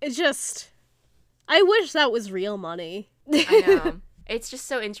 it's just, I wish that was real money. I know. It's just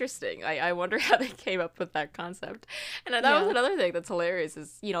so interesting. I wonder how they came up with that concept. And that was another thing that's hilarious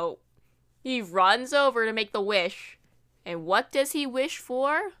is, you know, he runs over to make the wish, and what does he wish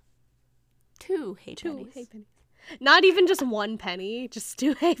for? 2 hay pennies. 2 hay pennies. Not even just 1 penny, just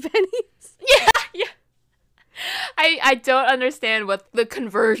 2 hay pennies. Yeah. I don't understand what the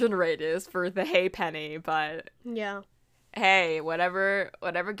conversion rate is for the hay penny, but yeah. Hey, whatever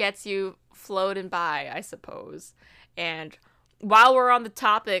gets you floating by, I suppose. And while we're on the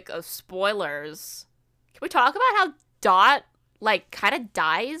topic of spoilers, can we talk about how Dot, like, kind of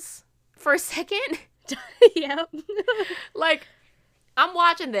dies for a second? Yeah. Like, I'm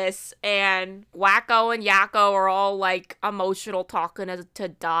watching this, and Wakko and Yakko are all, like, emotional talking to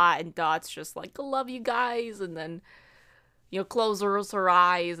Dot, and Dot's just like, I love you guys, and then, you know, closes her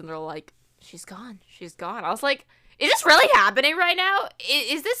eyes, and they're like, she's gone. I was like, is this really happening right now?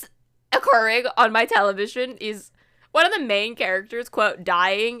 Is this occurring on my television? Is one of the main characters, quote,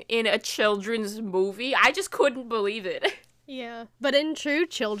 dying in a children's movie? I just couldn't believe it. Yeah. But in true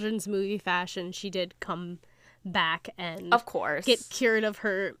children's movie fashion, she did come back and of course get cured of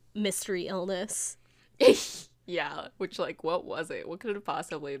her mystery illness. Yeah, which, like, what was it? What could it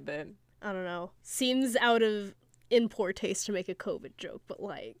possibly have been? I don't know. Seems out of in poor taste to make a COVID joke, but,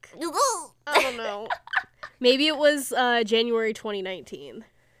 like, I don't know. Maybe it was January 2019.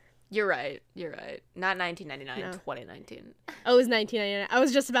 You're right. Not 1999, No. 2019. Oh, it was 1999. I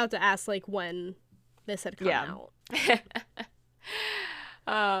was just about to ask, like, when this had come out.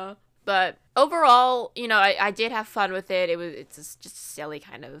 But overall, you know, I did have fun with it. It's just a silly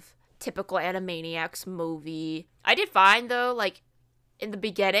kind of typical Animaniacs movie. I did fine, though. Like, in the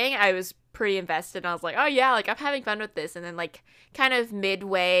beginning, I was pretty invested, and I was like, oh yeah, like, I'm having fun with this. And then, like, kind of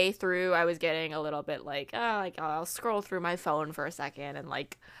midway through, I was getting a little bit like, oh, like, I'll scroll through my phone for a second, and,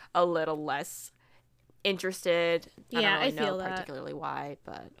 like, a little less interested. Yeah, I don't really feel know that. particularly why,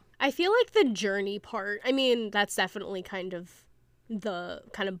 but I feel like the journey part, I mean, that's definitely kind of the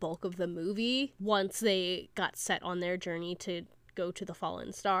kind of bulk of the movie. Once they got set on their journey to go to the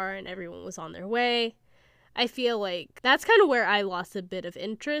fallen star and everyone was on their way, I feel like that's kind of where I lost a bit of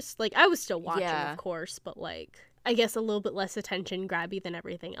interest. Like, I was still watching, of course, but, like, I guess a little bit less attention grabby than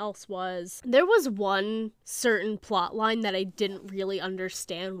everything else was. There was one certain plot line that I didn't really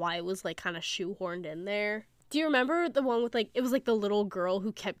understand why it was, like, kind of shoehorned in there. Do you remember the one with, like, it was, like, the little girl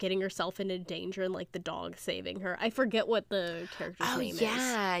who kept getting herself into danger and, like, the dog saving her? I forget what the character's name is.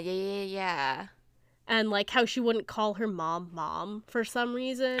 Yeah. And, like, how she wouldn't call her mom for some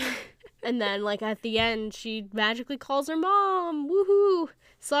reason. And then, like, at the end, she magically calls her mom. Woohoo!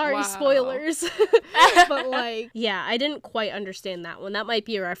 Sorry, Wow. spoilers. But, like, yeah, I didn't quite understand that one. That might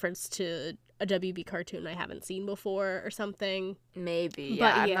be a reference to a WB cartoon I haven't seen before or something. Maybe,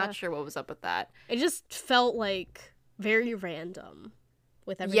 yeah. But, I'm not sure what was up with that. It just felt, like, very random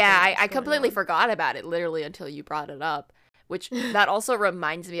with everything. Yeah, I completely forgot about it, literally, until you brought it up. Which, that also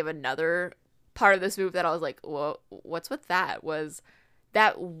reminds me of another part of this movie that I was like, whoa, what's with that? Was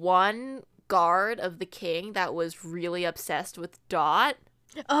that one guard of the king that was really obsessed with Dot.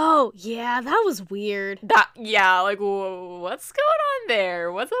 Oh, yeah, that was weird. Yeah, like, what's going on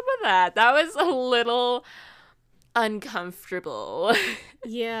there? What's up with that? That was a little uncomfortable.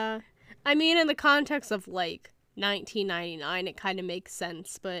 Yeah. I mean, in the context of, like, 1999, it kind of makes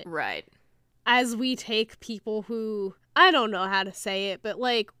sense, but... Right. As we take people who... I don't know how to say it, but,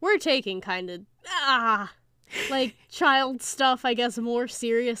 like, we're taking kind of... like, child stuff, I guess, more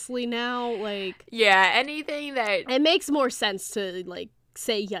seriously now, like... Yeah, anything that... It makes more sense to, like,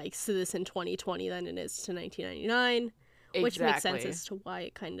 say yikes to this in 2020 than it is to 1999. Exactly. Which makes sense as to why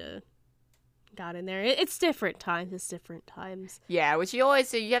it kind of got in there. It's different times. It's different times. Yeah, which you always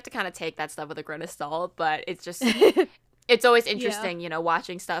do. You have to kind of take that stuff with a grain of salt, but it's just... it's always interesting, you know,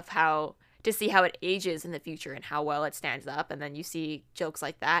 watching stuff to see how it ages in the future and how well it stands up, and then you see jokes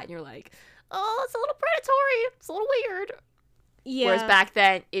like that, and you're like, oh, it's a little predatory. It's a little weird. Yeah. Whereas back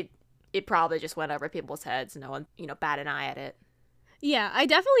then, it probably just went over people's heads. No one, bat an eye at it. Yeah, I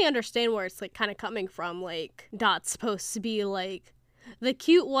definitely understand where it's, like, kind of coming from. Like, Dot's supposed to be, like, the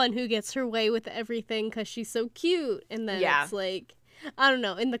cute one who gets her way with everything because she's so cute. And then it's, like, I don't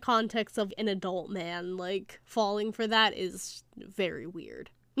know, in the context of an adult man, like, falling for that is very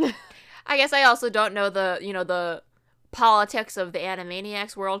weird. I guess I also don't know the politics of the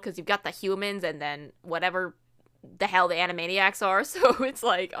Animaniacs world, because you've got the humans and then whatever the hell the Animaniacs are. So it's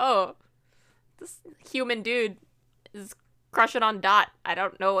like, oh, this human dude is crushing on Dot. I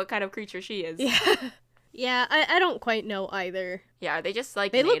don't know what kind of creature she is. Yeah, I don't quite know either. Yeah, are they just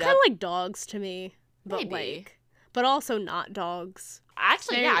like they made look kind up? of like dogs to me, but Maybe. but also not dogs.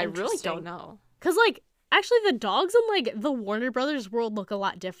 Actually, Very yeah, I really interesting. don't know. Because, like, actually the dogs in, like, the Warner Brothers world look a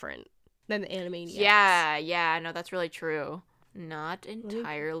lot different than the Animaniacs. Yeah, no, that's really true. Not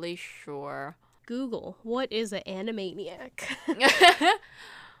entirely sure. Google, what is an Animaniac?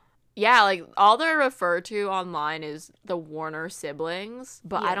 Yeah, like, all they're referred to online is the Warner siblings,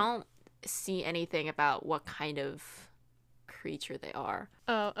 but I Yeah. don't see anything about what kind of creature they are.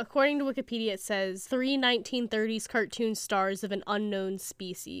 According to Wikipedia, it says 3 1930s cartoon stars of an unknown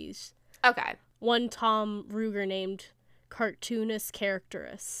species. Okay. One Tom Ruger named Cartoonus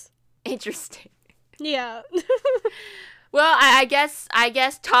Characterus. Interesting. Yeah. Well, I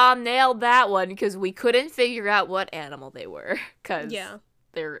guess Tom nailed that one, because we couldn't figure out what animal they were, because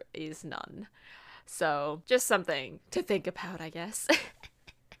there is none. So, just something to think about, I guess.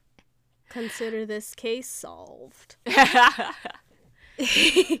 Consider this case solved.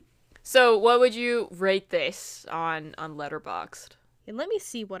 So, what would you rate this on Letterboxd? And let me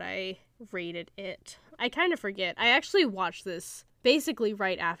see what I rated it. I kind of forget. I actually watched this basically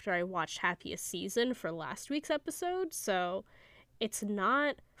right after I watched Happiest Season for last week's episode, so it's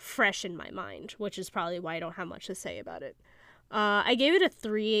not fresh in my mind, which is probably why I don't have much to say about it. I gave it a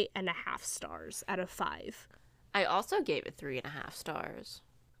 3.5 stars out of 5. I also gave it 3.5 stars.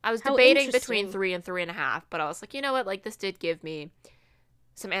 I was How debating between interesting. 3 and 3.5, but I was like, you know what? Like, this did give me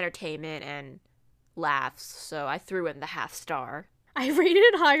some entertainment and laughs, so I threw in the half star. I rated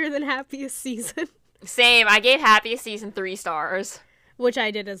it higher than Happiest Season, Same. I gave Happiest Season 3 stars. which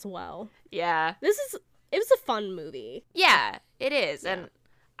I did as well. Yeah. It was a fun movie. Yeah, it is. Yeah. And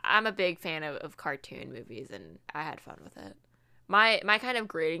I'm a big fan of cartoon movies, and I had fun with it. My kind of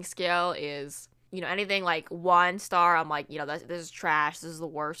grading scale is, anything like 1 star, I'm like, this is trash. This is the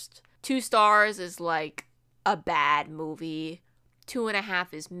worst. 2 stars is like a bad movie.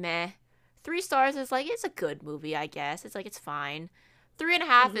 2.5 is meh. 3 stars is like, it's a good movie, I guess. It's like, it's fine.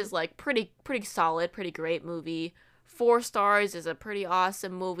 3.5 is like pretty solid, pretty great movie. 4 stars is a pretty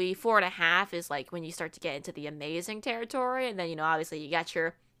awesome movie. 4.5 is like when you start to get into the amazing territory, and then obviously you got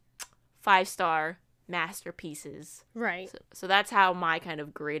your 5-star masterpieces. Right. So that's how my kind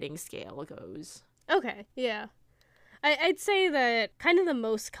of grading scale goes. Okay, yeah. I'd say that kind of the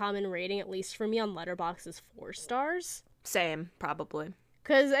most common rating, at least for me on Letterboxd, is 4 stars. Same, probably.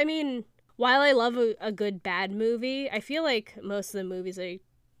 Because, I mean, while I love a good bad movie, I feel like most of the movies I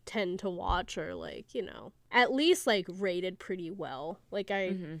tend to watch are, like, you know, at least, like, rated pretty well. Like,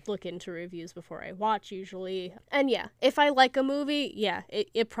 I look into reviews before I watch, usually. And, yeah, if I like a movie, yeah,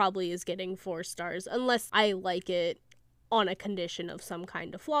 it probably is getting 4 stars. Unless I like it on a condition of some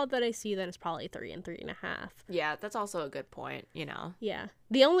kind of flaw that I see, then it's probably 3 and 3.5. Yeah, that's also a good point, you know? Yeah.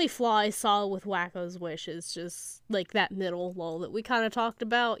 The only flaw I saw with WAKKO'S Wish is just, like, that middle lull that we kind of talked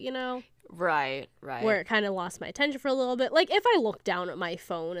about, you know? Right. Where it kind of lost my attention for a little bit. Like, if I look down at my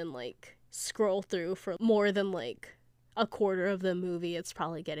phone and, like, scroll through for more than, like, a quarter of the movie, it's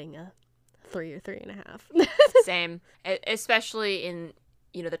probably getting a 3 or 3.5. Same. Especially in,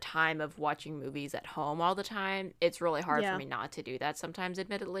 you know, the time of watching movies at home all the time. It's really hard for me not to do that sometimes,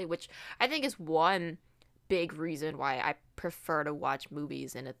 admittedly, which I think is one big reason why I prefer to watch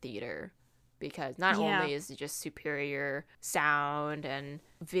movies in a theater. Because not only is it just superior sound and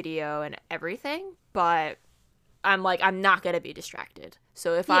video and everything, but I'm not gonna be distracted.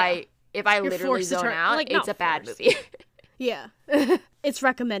 So if I literally zone out, like, it's a bad movie. Yeah. It's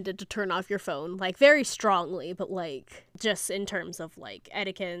recommended to turn off your phone, like, very strongly, but, like, just in terms of, like,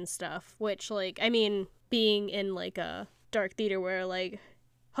 etiquette and stuff, which, like, I mean, being in, like, a dark theater where, like,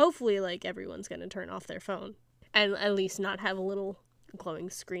 hopefully, like, everyone's gonna turn off their phone and at least not have a little glowing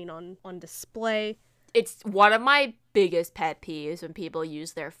screen on display. It's one of my biggest pet peeves when people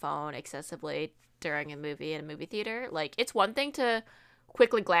use their phone excessively during a movie in a movie theater. Like, it's one thing to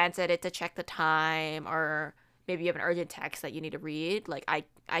quickly glance at it to check the time, or maybe you have an urgent text that you need to read. Like,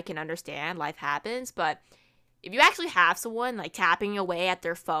 I can understand, life happens, but if you actually have someone, like, tapping away at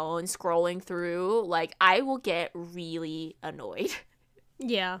their phone, scrolling through, like, I will get really annoyed.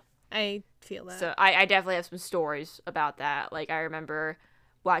 Yeah, I feel that. So I definitely have some stories about that. Like, I remember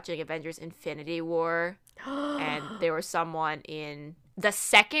watching Avengers Infinity War, and there was someone in the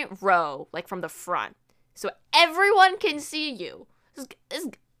second row, like, from the front. So everyone can see you. This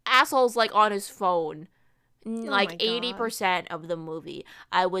asshole's, like, on his phone. Like, 80% of the movie.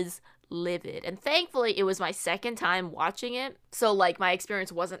 I was livid. And thankfully, it was my second time watching it. So, like, my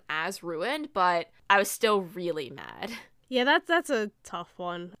experience wasn't as ruined, but I was still really mad. Yeah, that's a tough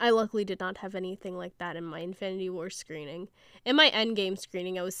one. I luckily did not have anything like that in my Infinity War screening. In my Endgame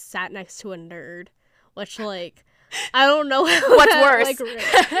screening, I was sat next to a nerd, which, like, I don't know what's worse.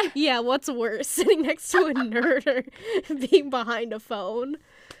 Like, yeah, what's worse, sitting next to a nerd or being behind a phone?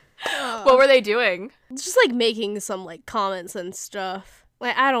 What were they doing? Just, like, making some, like, comments and stuff.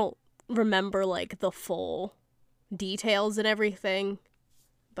 Like, I don't remember, like, the full details and everything,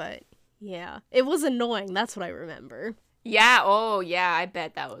 but yeah, it was annoying. That's what I remember. Yeah, I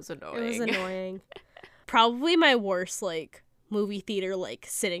bet that was annoying. It was annoying. Probably my worst, like, movie theater, like,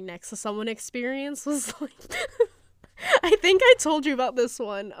 sitting next to someone experience was, like, I think I told you about this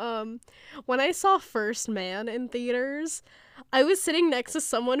one. When I saw First Man in theaters, I was sitting next to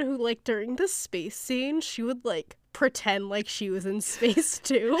someone who, like, during the space scene, she would, like, pretend like she was in space,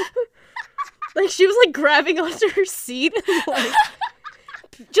 too. Like, she was, like, grabbing onto her seat and, like,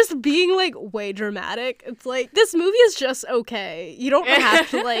 just being, like, way dramatic. It's like, this movie is just okay. You don't have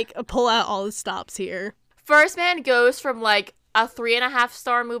to, like, pull out all the stops here. First Man goes from, like, a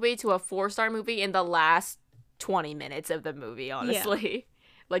 3.5-star movie to a 4-star movie in the last 20 minutes of the movie, honestly. Yeah,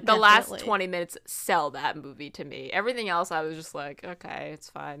 like, the last 20 minutes sell that movie to me. Everything else, I was just like, okay, it's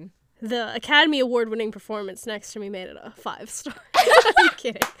fine. The Academy Award-winning performance next to me made it a 5-star. I'm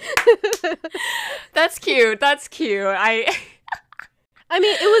kidding. That's cute. I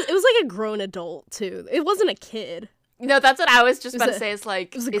mean, it was like a grown adult, too. It wasn't a kid. No, that's what I was just about to say. It's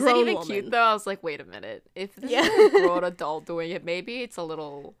like, is it even woman. cute, though? I was like, wait a minute. If this is a grown adult doing it, maybe it's a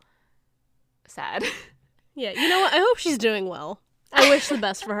little sad. Yeah, you know what? I hope she's doing well. I wish the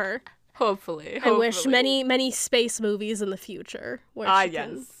best for her. Hopefully. I wish many space movies in the future where she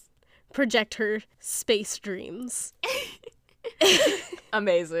can project her space dreams.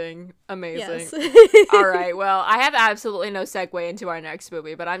 Amazing. Yes. All right, well, I have absolutely no segue into our next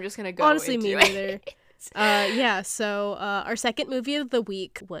movie, but I'm just gonna go honestly into me neither. So our second movie of the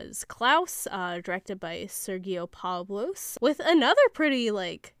week was Klaus, directed by Sergio Pablos, with another pretty,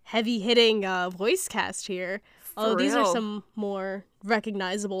 like, heavy-hitting voice cast here. Oh, these are some more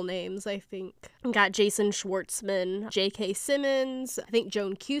recognizable names, I think. We got Jason Schwartzman, J.K. Simmons, I think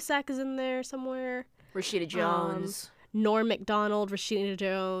Joan Cusack is in there somewhere. Rashida Jones. Norm Macdonald, Rashida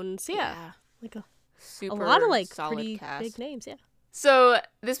Jones. Yeah. Like a super lot of, like, pretty cast. big names, yeah. So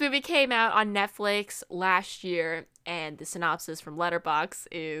this movie came out on Netflix last year, and the synopsis from Letterboxd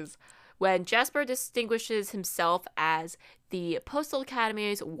is: when Jesper distinguishes himself as the Postal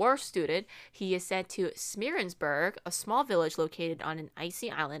Academy's war student, he is sent to Smeerensburg, a small village located on an icy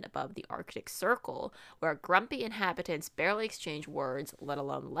island above the Arctic Circle, where grumpy inhabitants barely exchange words, let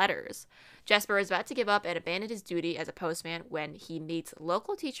alone letters. Jesper is about to give up and abandon his duty as a postman when he meets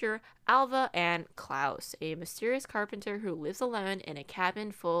local teacher Alva and KLAUS, a mysterious carpenter who lives alone in a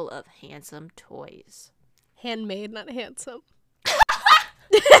cabin full of handsome toys. Handmade, not handsome.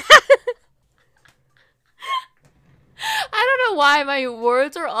 I don't know why my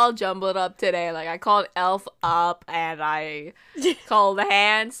words are all jumbled up today. Like, I called elf up and I called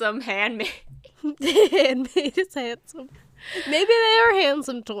handsome handmade. Handmade is handsome. Maybe they are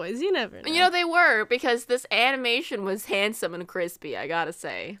handsome toys. You never know. You know, they were, because this animation was handsome and crispy, I gotta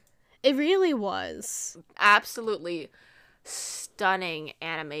say. It really was. Absolutely stunning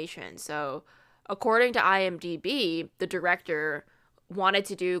animation. So, according to IMDb, the director wanted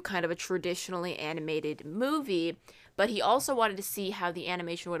to do kind of a traditionally animated movie, but he also wanted to see how the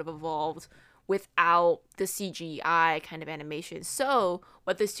animation would have evolved without the CGI kind of animation. So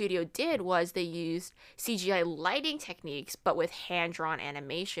what the studio did was they used CGI lighting techniques, but with hand-drawn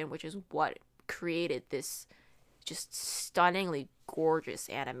animation, which is what created this just stunningly gorgeous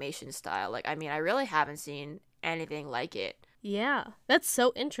animation style. Like, I mean, I really haven't seen anything like it. Yeah, that's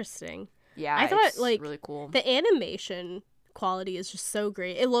so interesting. Yeah, I thought, it's like, really cool. The animation quality is just so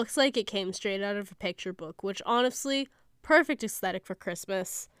great. It looks like it came straight out of a picture book, which honestly, perfect aesthetic for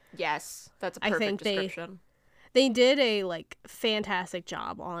Christmas. Yes, that's a I perfect think description. They did a like fantastic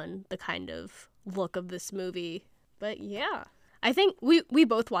job on the kind of look of this movie. But yeah, I think we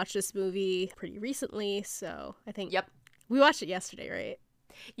both watched this movie pretty recently, so I think Yep. We watched it yesterday, right?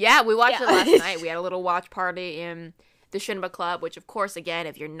 Yeah, we watched it last night. We had a little watch party in the Cinema Club, which, of course, again,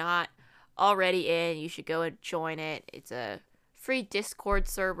 if you're not already in, you should go and join it. It's a free Discord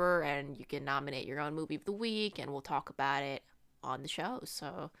server, and you can nominate your own movie of the week, and we'll talk about it on the show.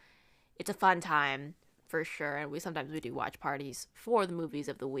 So it's a fun time for sure. And we sometimes do watch parties for the movies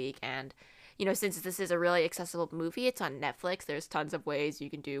of the week. And, you know, since this is a really accessible movie, it's on Netflix. There's tons of ways you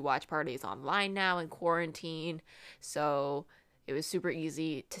can do watch parties online now in quarantine. So it was super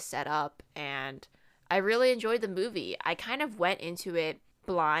easy to set up, and I really enjoyed the movie. I kind of went into it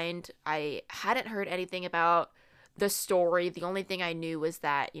blind. I hadn't heard anything about the story. The only thing I knew was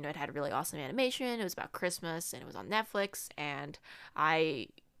that, you know, it had really awesome animation. It was about Christmas, and it was on Netflix, and I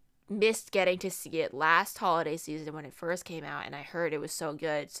missed getting to see it last holiday season when it first came out, and I heard it was so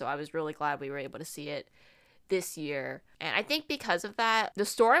good, so I was really glad we were able to see it this year. And I think because of that, the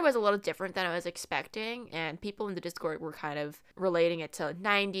story was a little different than I was expecting, and people in the Discord were kind of relating it to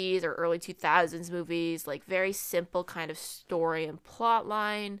 90s or early 2000s movies, like very simple kind of story and plot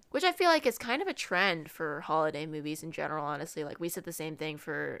line, which I feel like is kind of a trend for holiday movies in general, honestly. Like, we said the same thing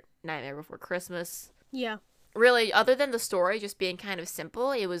for Nightmare Before Christmas. Yeah. Really, other than the story just being kind of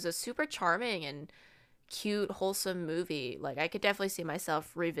simple, it was a super charming and cute, wholesome movie. Like, I could definitely see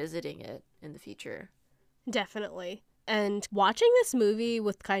myself revisiting it in the future. Definitely. And watching this movie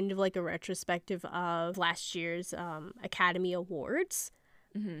with kind of like a retrospective of last year's Academy Awards,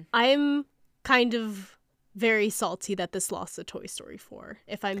 I'm kind of very salty that this lost to Toy Story 4,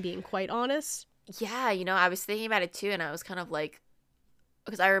 if I'm being quite honest. Yeah, you know, I was thinking about it too, and I was kind of like,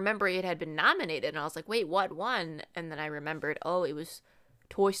 because I remember it had been nominated, and I was like, wait, what won? And then I remembered, oh, it was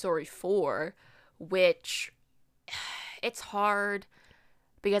Toy Story 4, which it's hard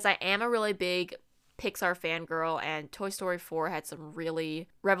because I am a really big Pixar fangirl, and Toy Story 4 had some really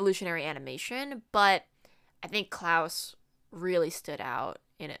revolutionary animation, but I think KLAUS really stood out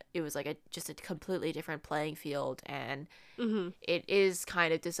in it. It was like just a completely different playing field, and it is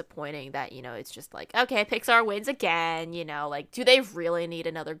kind of disappointing that, you know, it's just like, okay, Pixar wins again, you know, like, do they really need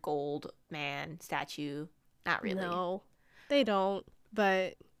another gold man statue? Not really. No, they don't.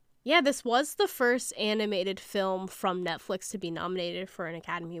 But yeah, this was the first animated film from Netflix to be nominated for an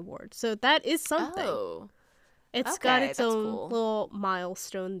Academy Award. So that is something. Oh. It's Okay, got its that's own cool. little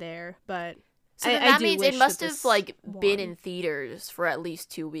milestone there, but So I then that do means wish it must that have, this like, been won. in theaters for at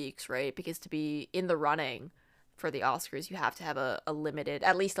least 2 weeks, right? Because to be in the running for the Oscars, you have to have at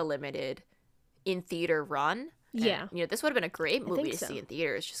least a limited in-theater run. And, Yeah. you know, this would have been a great movie think to so. see in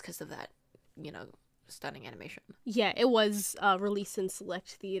theaters just because of that, you know, stunning animation. Yeah, it was released in select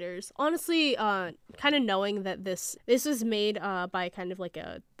theaters. Honestly, kind of knowing that this was made by kind of like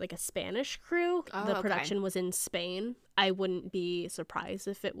a Spanish crew. Oh, The okay. production was in Spain. I wouldn't be surprised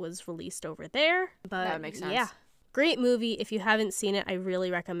if it was released over there. But That makes sense. yeah, great movie. If you haven't seen it, I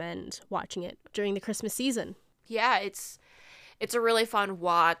really recommend watching it during the Christmas season. Yeah, it's a really fun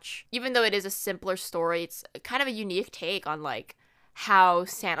watch. Even though it is a simpler story, it's kind of a unique take on, like, how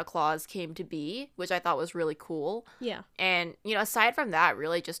Santa Claus came to be, which I thought was really cool. Yeah. And, you know, aside from that,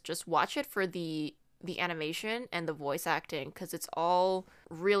 really just watch it for the animation and the voice acting, because it's all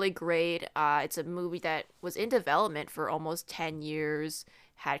really great. It's a movie that was in development for almost 10 years,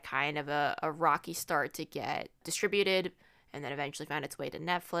 had kind of a rocky start to get distributed, and then eventually found its way to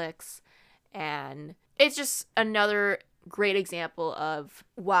Netflix. And it's just another great example of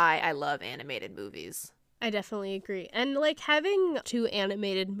why I love animated movies. I definitely agree. And like having two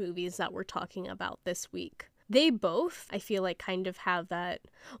animated movies that we're talking about this week, they both, I feel like, kind of have that.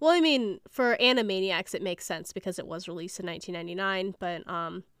 Well, I mean, for Animaniacs, it makes sense because it was released in 1999. But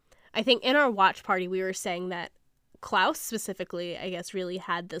I think in our watch party, we were saying that KLAUS specifically, I guess, really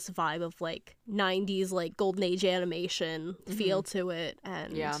had this vibe of like 90s, like golden age animation feel to it.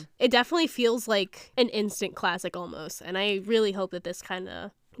 And it definitely feels like an instant classic almost. And I really hope that this kind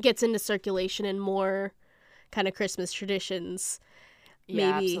of gets into circulation in more kind of Christmas traditions.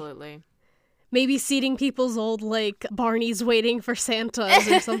 Yeah, absolutely. Maybe seating people's old, like, Barney's waiting for Santas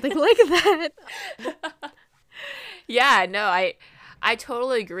or something like that. Yeah, no, I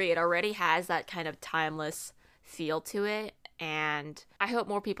totally agree. It already has that kind of timeless feel to it, and I hope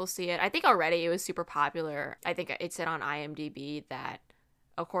more people see it. I think already it was super popular. I think it said on IMDb that,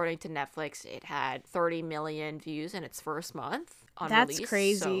 according to Netflix, it had 30 million views in its first month on release. That's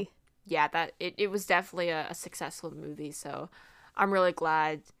crazy. So, yeah, it was definitely a successful movie, so I'm really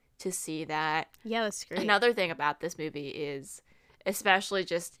glad to see that. Yeah, that's great. Another thing about this movie is, especially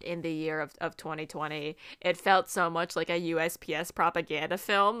just in the year of 2020, it felt so much like a USPS propaganda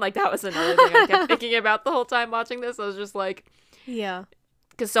film. Like, that was another thing I kept thinking about the whole time watching this. I was just like, yeah,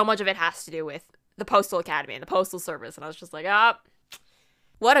 because so much of it has to do with the Postal Academy and the Postal Service, and I was just like,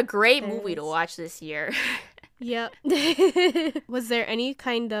 what a great movie to watch this year. Yep. Was there any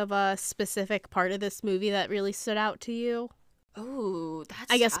kind of specific part of this movie that really stood out to you? Oh, that's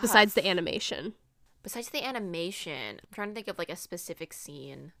I guess tough. besides the animation. Besides the animation, I'm trying to think of like a specific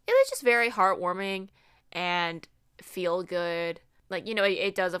scene. It was just very heartwarming and feel good. Like, you know,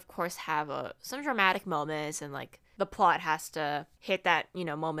 it does of course have some dramatic moments, and like the plot has to hit that, you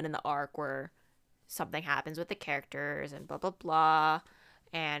know, moment in the arc where something happens with the characters and blah blah blah.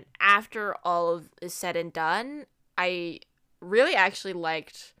 And after all of is said and done, I really actually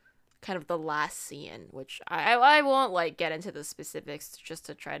liked kind of the last scene, which I won't like get into the specifics just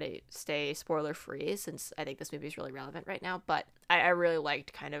to try to stay spoiler free, since I think this movie is really relevant right now, but I really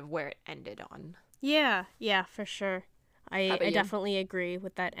liked kind of where it ended on. Yeah, for sure. I definitely agree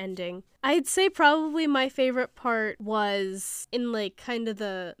with that ending. I'd say probably my favorite part was in like kind of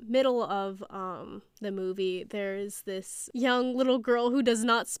the middle of the movie. There's this young little girl who does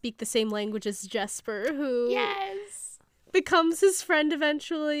not speak the same language as Jesper, who becomes his friend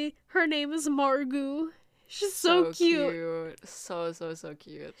eventually. Her name is Margot. She's so cute. So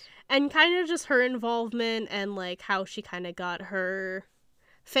cute. And kind of just her involvement and like how she kind of got her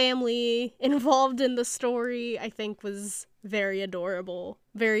family involved in the story, I think was very adorable,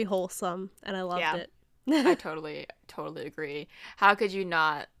 very wholesome, and I loved it. I totally agree. How could you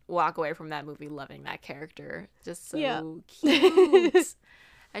not walk away from that movie loving that character? Just so cute.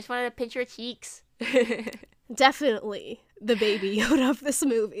 I just wanted to pinch her cheeks. Definitely the baby Yoda of this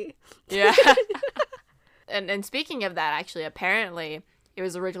movie. Yeah. And speaking of that, actually, apparently it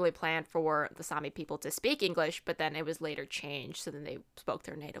was originally planned for the Sami people to speak English, but then it was later changed, so then they spoke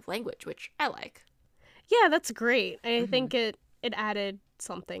their native language, which I like. Yeah, that's great. I think it added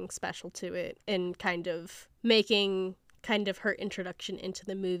something special to it and kind of making kind of her introduction into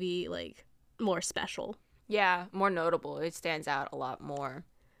the movie like more special. Yeah, more notable. It stands out a lot more,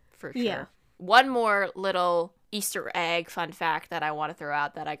 for sure. Yeah. One more little Easter egg fun fact that I want to throw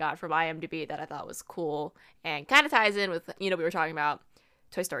out that I got from IMDb that I thought was cool and kind of ties in with, you know, we were talking about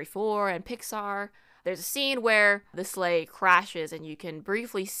Toy Story 4 and Pixar. There's a scene where the sleigh crashes and you can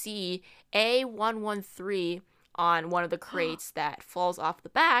briefly see A113 on one of the crates that falls off the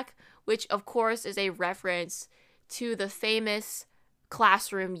back, which of course is a reference to the famous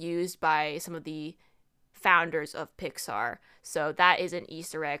classroom used by some of the founders of Pixar. So that is an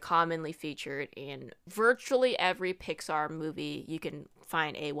Easter egg commonly featured in virtually every Pixar movie. You can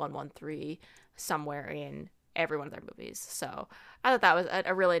find A113 somewhere in every one of their movies. So I thought that was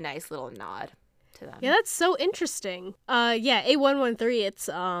a really nice little nod to them. Yeah, that's so interesting. A113, it's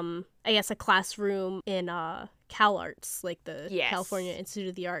I guess a classroom in CalArts, like the California Institute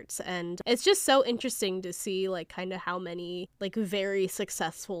of the Arts, and it's just so interesting to see like kind of how many like very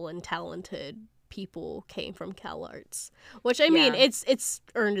successful and talented people came from CalArts, which I mean it's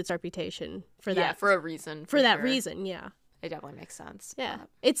earned its reputation for that. For a reason. For that reason, yeah. it definitely makes sense. Yeah.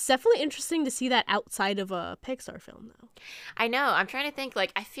 It's definitely interesting to see that outside of a Pixar film, though. I know. I'm trying to think,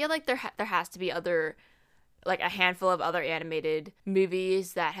 like, I feel like there has to be other, like, a handful of other animated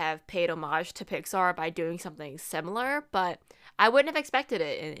movies that have paid homage to Pixar by doing something similar, but I wouldn't have expected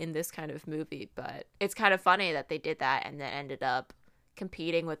it in this kind of movie. But it's kind of funny that they did that and then ended up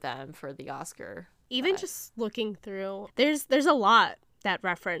competing with them for the Oscar. Even just looking through, there's a lot that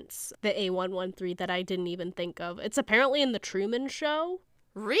reference the A113 that I didn't even think of. It's apparently in The Truman Show.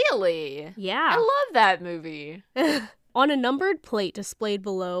 Really? Yeah. I love that movie. On a numbered plate displayed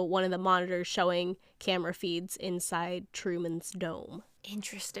below one of the monitors showing camera feeds inside Truman's dome.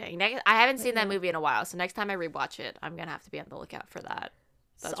 Interesting. I haven't seen that movie in a while, so next time I rewatch it, I'm going to have to be on the lookout for that.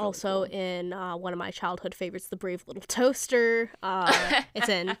 That's it's really also cool. in one of my childhood favorites, The Brave Little Toaster. It's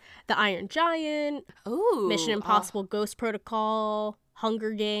in The Iron Giant, Ooh. Mission Impossible Ghost Protocol,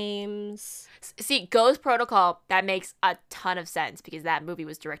 Hunger Games. See, Ghost Protocol, that makes a ton of sense because that movie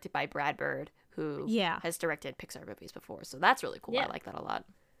was directed by Brad Bird, who has directed Pixar movies before. So that's really cool. Yeah. I like that a lot.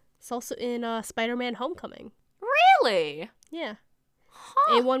 It's also in Spider-Man Homecoming. Really? Yeah.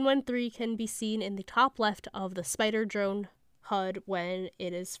 Huh. A113 can be seen in the top left of the Spider Drone HUD when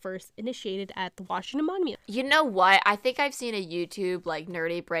it is first initiated at the Washington Monument. You know what? I think I've seen a YouTube, like,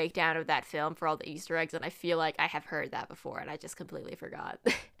 nerdy breakdown of that film for all the Easter eggs, and I feel like I have heard that before, and I just completely forgot.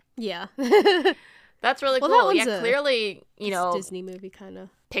 Yeah. That's really Well, cool. that Yeah, one's clearly, you know, Disney movie kind of.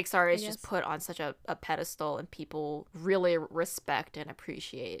 Pixar is just put on such a pedestal, and people really respect and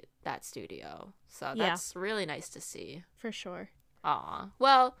appreciate that studio. So that's really nice to see. For sure. Aw.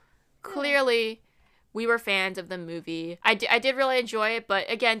 Well, clearly we were fans of the movie. I did really enjoy it, but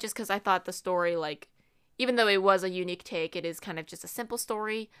again, just because I thought the story, like, even though it was a unique take, it is kind of just a simple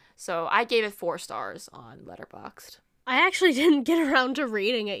story. So I gave it 4 stars on Letterboxd. I actually didn't get around to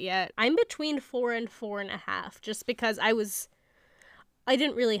rating it yet. I'm between 4 and 4.5, just because I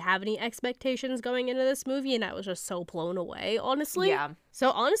didn't really have any expectations going into this movie, and I was just so blown away, honestly. Yeah. So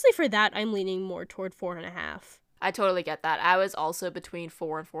honestly, for that, I'm leaning more toward 4.5. I totally get that. I was also between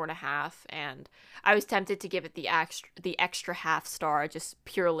 4 and 4.5, and I was tempted to give it the extra half star just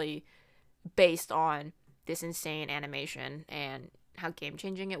purely based on this insane animation and how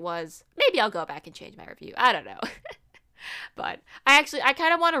game-changing it was. Maybe I'll go back and change my review. I don't know. But I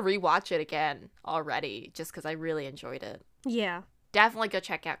kind of want to rewatch it again already just because I really enjoyed it. Yeah. Definitely go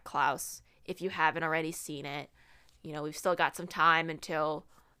check out Klaus if you haven't already seen it. You know, we've still got some time until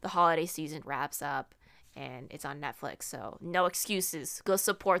the holiday season wraps up. And it's on Netflix, so no excuses. Go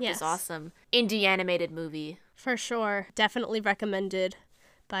support this awesome indie animated movie. For sure. Definitely recommended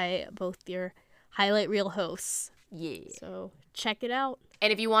by both your highlight reel hosts. Yeah. So check it out.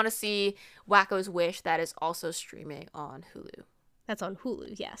 And if you want to see WAKKO'S Wish, that is also streaming on Hulu. That's on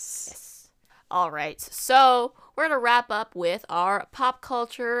Hulu, yes. Yes. All right, so we're going to wrap up with our pop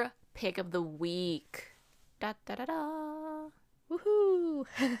culture pick of the week. Da da da da. Woohoo!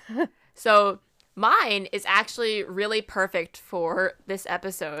 So mine is actually really perfect for this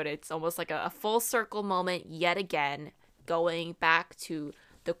episode. It's almost like a full circle moment yet again, going back to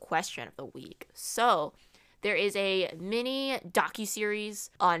the question of the week. So there is a mini docuseries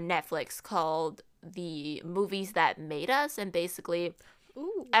on Netflix called The Movies That Made Us, and basically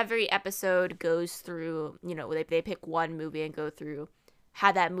every episode goes through, you know, they pick one movie and go through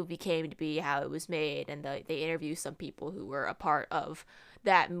how that movie came to be, how it was made, and they interview some people who were a part of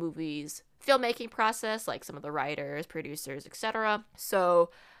that movie's filmmaking process, like some of the writers, producers, etc. So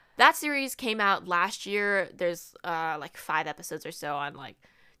that series came out last year. There's like 5 episodes or so on like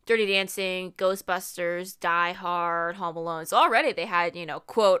Dirty Dancing, Ghostbusters, Die Hard, Home Alone. So already they had, you know,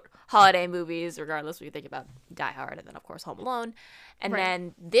 quote, holiday movies, regardless what you think about Die Hard, and then of course Home Alone. And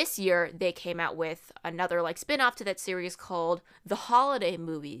then this year they came out with another like spin-off to that series called The Holiday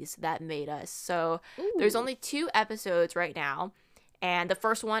Movies That Made Us. So there's only 2 episodes right now. And the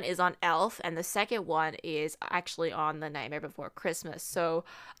first one is on Elf, and the second one is actually on The Nightmare Before Christmas. So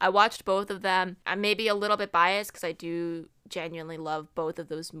I watched both of them. I'm maybe a little bit biased because I do genuinely love both of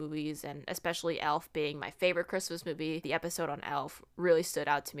those movies, and especially Elf being my favorite Christmas movie. The episode on Elf really stood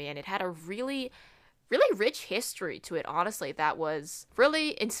out to me, and it had a really rich history to it, honestly, that was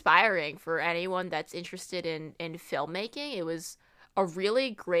really inspiring for anyone that's interested in filmmaking. It was a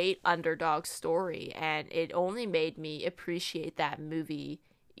really great underdog story, and it only made me appreciate that movie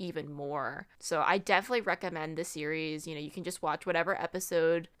even more. So I definitely recommend the series. You know, you can just watch whatever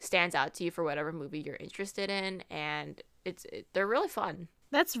episode stands out to you for whatever movie you're interested in, and they're really fun.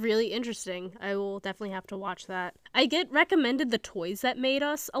 That's really interesting. I will definitely have to watch that. I get recommended The Toys That Made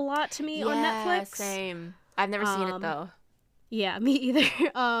Us a lot to me on Netflix. Same. I've never seen it though. Yeah, me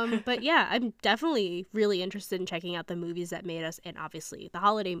either. But yeah, I'm definitely really interested in checking out the movies that made us, and obviously the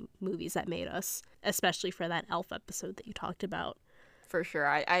holiday movies that made us, especially for that Elf episode that you talked about. For sure.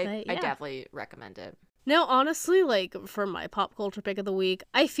 I definitely recommend it. Now, honestly, like, for my pop culture pick of the week,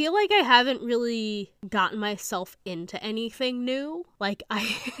 I feel like I haven't really gotten myself into anything new. Like,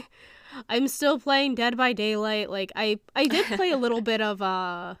 I'm still playing Dead by Daylight. Like, I did play a little bit of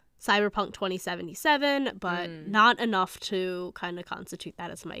Cyberpunk 2077, but not enough to kind of constitute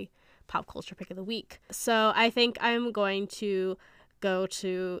that as my pop culture pick of the week. So I think I'm going to go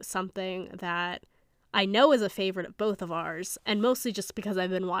to something that I know is a favorite of both of ours, and mostly just because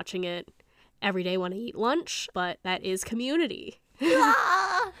I've been watching it every day when I eat lunch, but that is Community.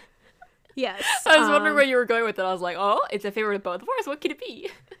 Yes. I was wondering where you were going with it. I was like, oh, it's a favorite of both of ours. What could it be?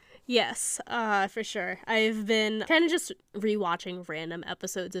 Yes, for sure. I've been kind of just rewatching random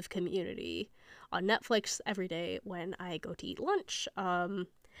episodes of Community on Netflix every day when I go to eat lunch.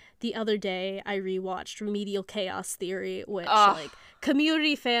 The other day, I rewatched Remedial Chaos Theory, which, like,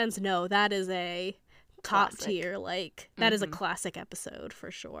 Community fans know that is a top tier, like, that is a classic episode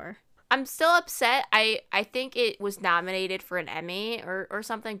for sure. I'm still upset. I think it was nominated for an Emmy or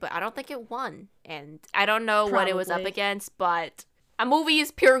something, but I don't think it won. And I don't know what it was up against, but a movie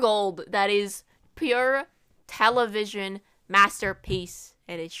is pure gold. That is pure television masterpiece,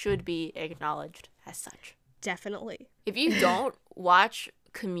 and it should be acknowledged as such. Definitely. If you don't watch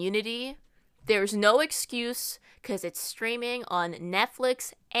Community, there's no excuse because it's streaming on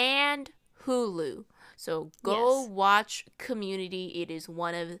Netflix and Hulu. So go watch Community. It is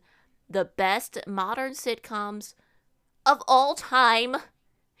one of the best modern sitcoms of all time.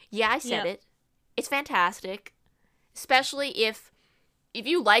 Yeah, I said it. It's fantastic. Especially if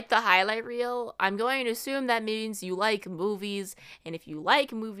you like the highlight reel, I'm going to assume that means you like movies. And if you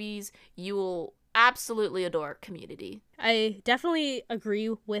like movies, you will absolutely adore Community. I definitely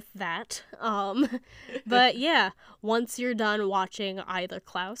agree with that. But yeah, once you're done watching either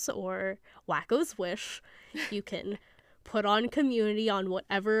KLAUS or WAKKO'S Wish, you can put on Community on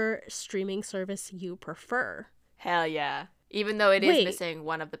whatever streaming service you prefer. Hell yeah. Even though it is missing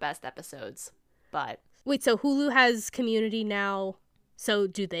one of the best episodes. But wait, so Hulu has Community now. So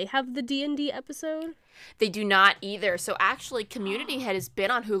do they have the D&D episode? They do not either. So actually, Community has been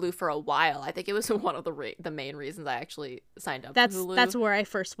on Hulu for a while. I think it was one of the main reasons I actually signed up for Hulu. That's where I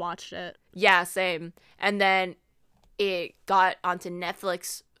first watched it. Yeah, same. And then it got onto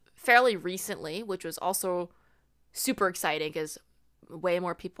Netflix fairly recently, which was also super exciting because way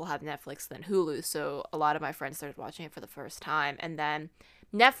more people have Netflix than Hulu. So a lot of my friends started watching it for the first time. And then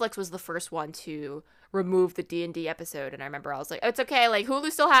Netflix was the first one to remove the D&D episode, and I remember I was like, oh, it's okay, like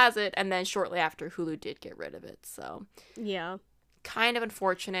Hulu still has it, and then shortly after Hulu did get rid of it. So yeah, kind of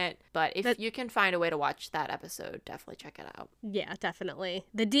unfortunate, but if you can find a way to watch that episode, definitely check it out. Yeah, definitely.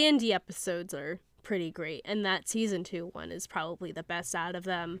 The D&D episodes are pretty great, and that season 2 one is probably the best out of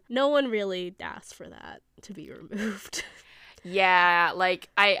them. No one really asked for that to be removed. Yeah, like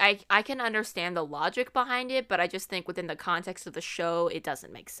I can understand the logic behind it, but I just think within the context of the show, it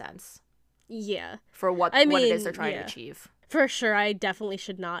doesn't make sense. Yeah. For what it is they're trying to achieve. For sure, I definitely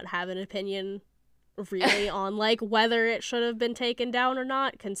should not have an opinion really on like whether it should have been taken down or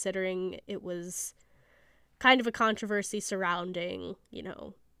not, considering it was kind of a controversy surrounding, you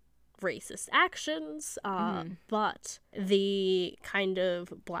know, racist actions. But the kind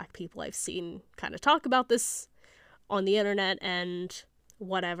of Black people I've seen kind of talk about this on the internet and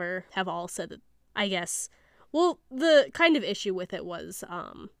whatever have all said that, I guess, well, the kind of issue with it was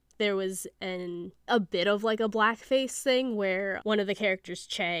there was a bit of like a blackface thing where one of the characters,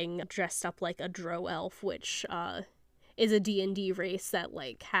 Chang, dressed up like a Drow elf, which is a D&D race that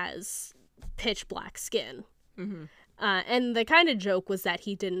like has pitch black skin. Mm-hmm. And the kind of joke was that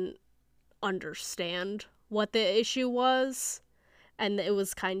he didn't understand what the issue was, and it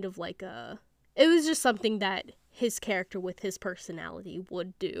was kind of like it was just something that his character with his personality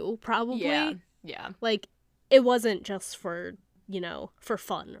would do, probably. Yeah. Like, it wasn't just for, you know, for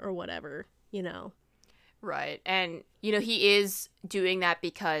fun or whatever, you know. Right. And, you know, he is doing that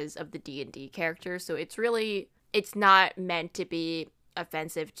because of the D&D character, so it's not meant to be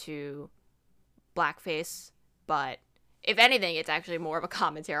offensive to blackface, but if anything, it's actually more of a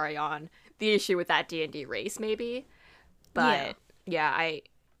commentary on the issue with that D&D race, maybe. But, yeah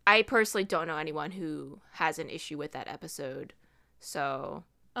I personally don't know anyone who has an issue with that episode, so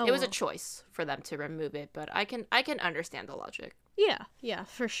it was a choice for them to remove it, but I can understand the logic. Yeah,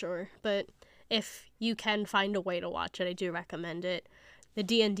 for sure. But if you can find a way to watch it, I do recommend it. The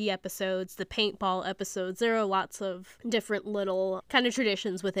D&D episodes, the paintball episodes, there are lots of different little kind of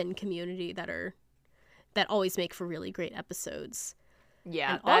traditions within Community that are that always make for really great episodes.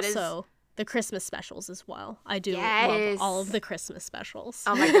 Yeah, And that also the Christmas specials as well. I do Yes. love all of the Christmas specials.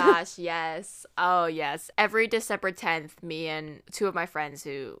 Oh my gosh, yes. Oh yes. Every December 10th, me and two of my friends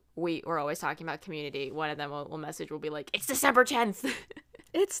who were always talking about Community, one of them will message, will be like, "It's December 10th."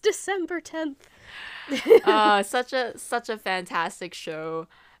 It's December 10th. Such a fantastic show.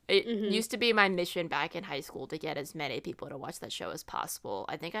 It used to be my mission back in high school to get as many people to watch that show as possible.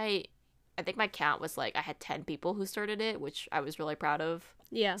 I think my count was like I had 10 people who started it, which I was really proud of.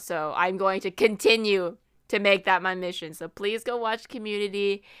 Yeah. So I'm going to continue to make that my mission. So please go watch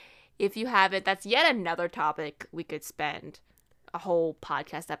Community if you haven't. That's yet another topic we could spend a whole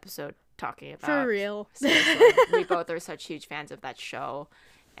podcast episode talking about. For real. Seriously, we both are such huge fans of that show.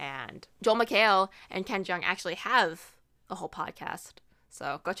 And Joel McHale and Ken Jeong actually have a whole podcast.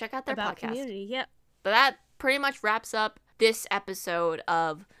 So go check out their About podcast. Community, yep. But that pretty much wraps up this episode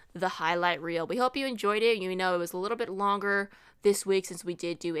of The Highlight Reel. We hope you enjoyed it. You know, it was a little bit longer this week since we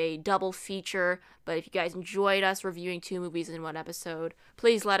did do a double feature. But if you guys enjoyed us reviewing 2 movies in one episode,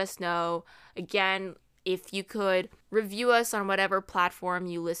 please let us know. Again, if you could review us on whatever platform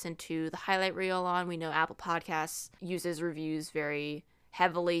you listen to The Highlight Reel on. We know Apple Podcasts uses reviews very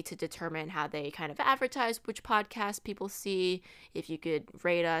heavily to determine how they kind of advertise which podcasts people see. If you could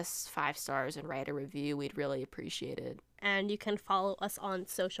rate us 5 stars and write a review, we'd really appreciate it. And you can follow us on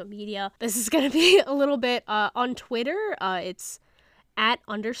social media. This is going to be a little bit on Twitter. It's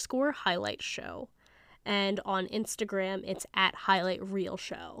 @_highlight show. And on Instagram, it's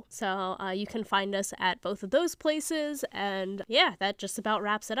 @highlightreel_show. So you can find us at both of those places. And yeah, that just about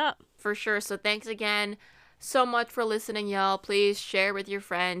wraps it up. For sure. So thanks again so much for listening, y'all. Please share with your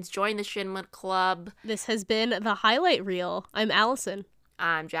friends. Join the Shinlet Club. This has been The Highlight Reel. I'm Allison.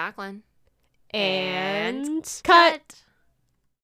 I'm Jacqueline. And cut!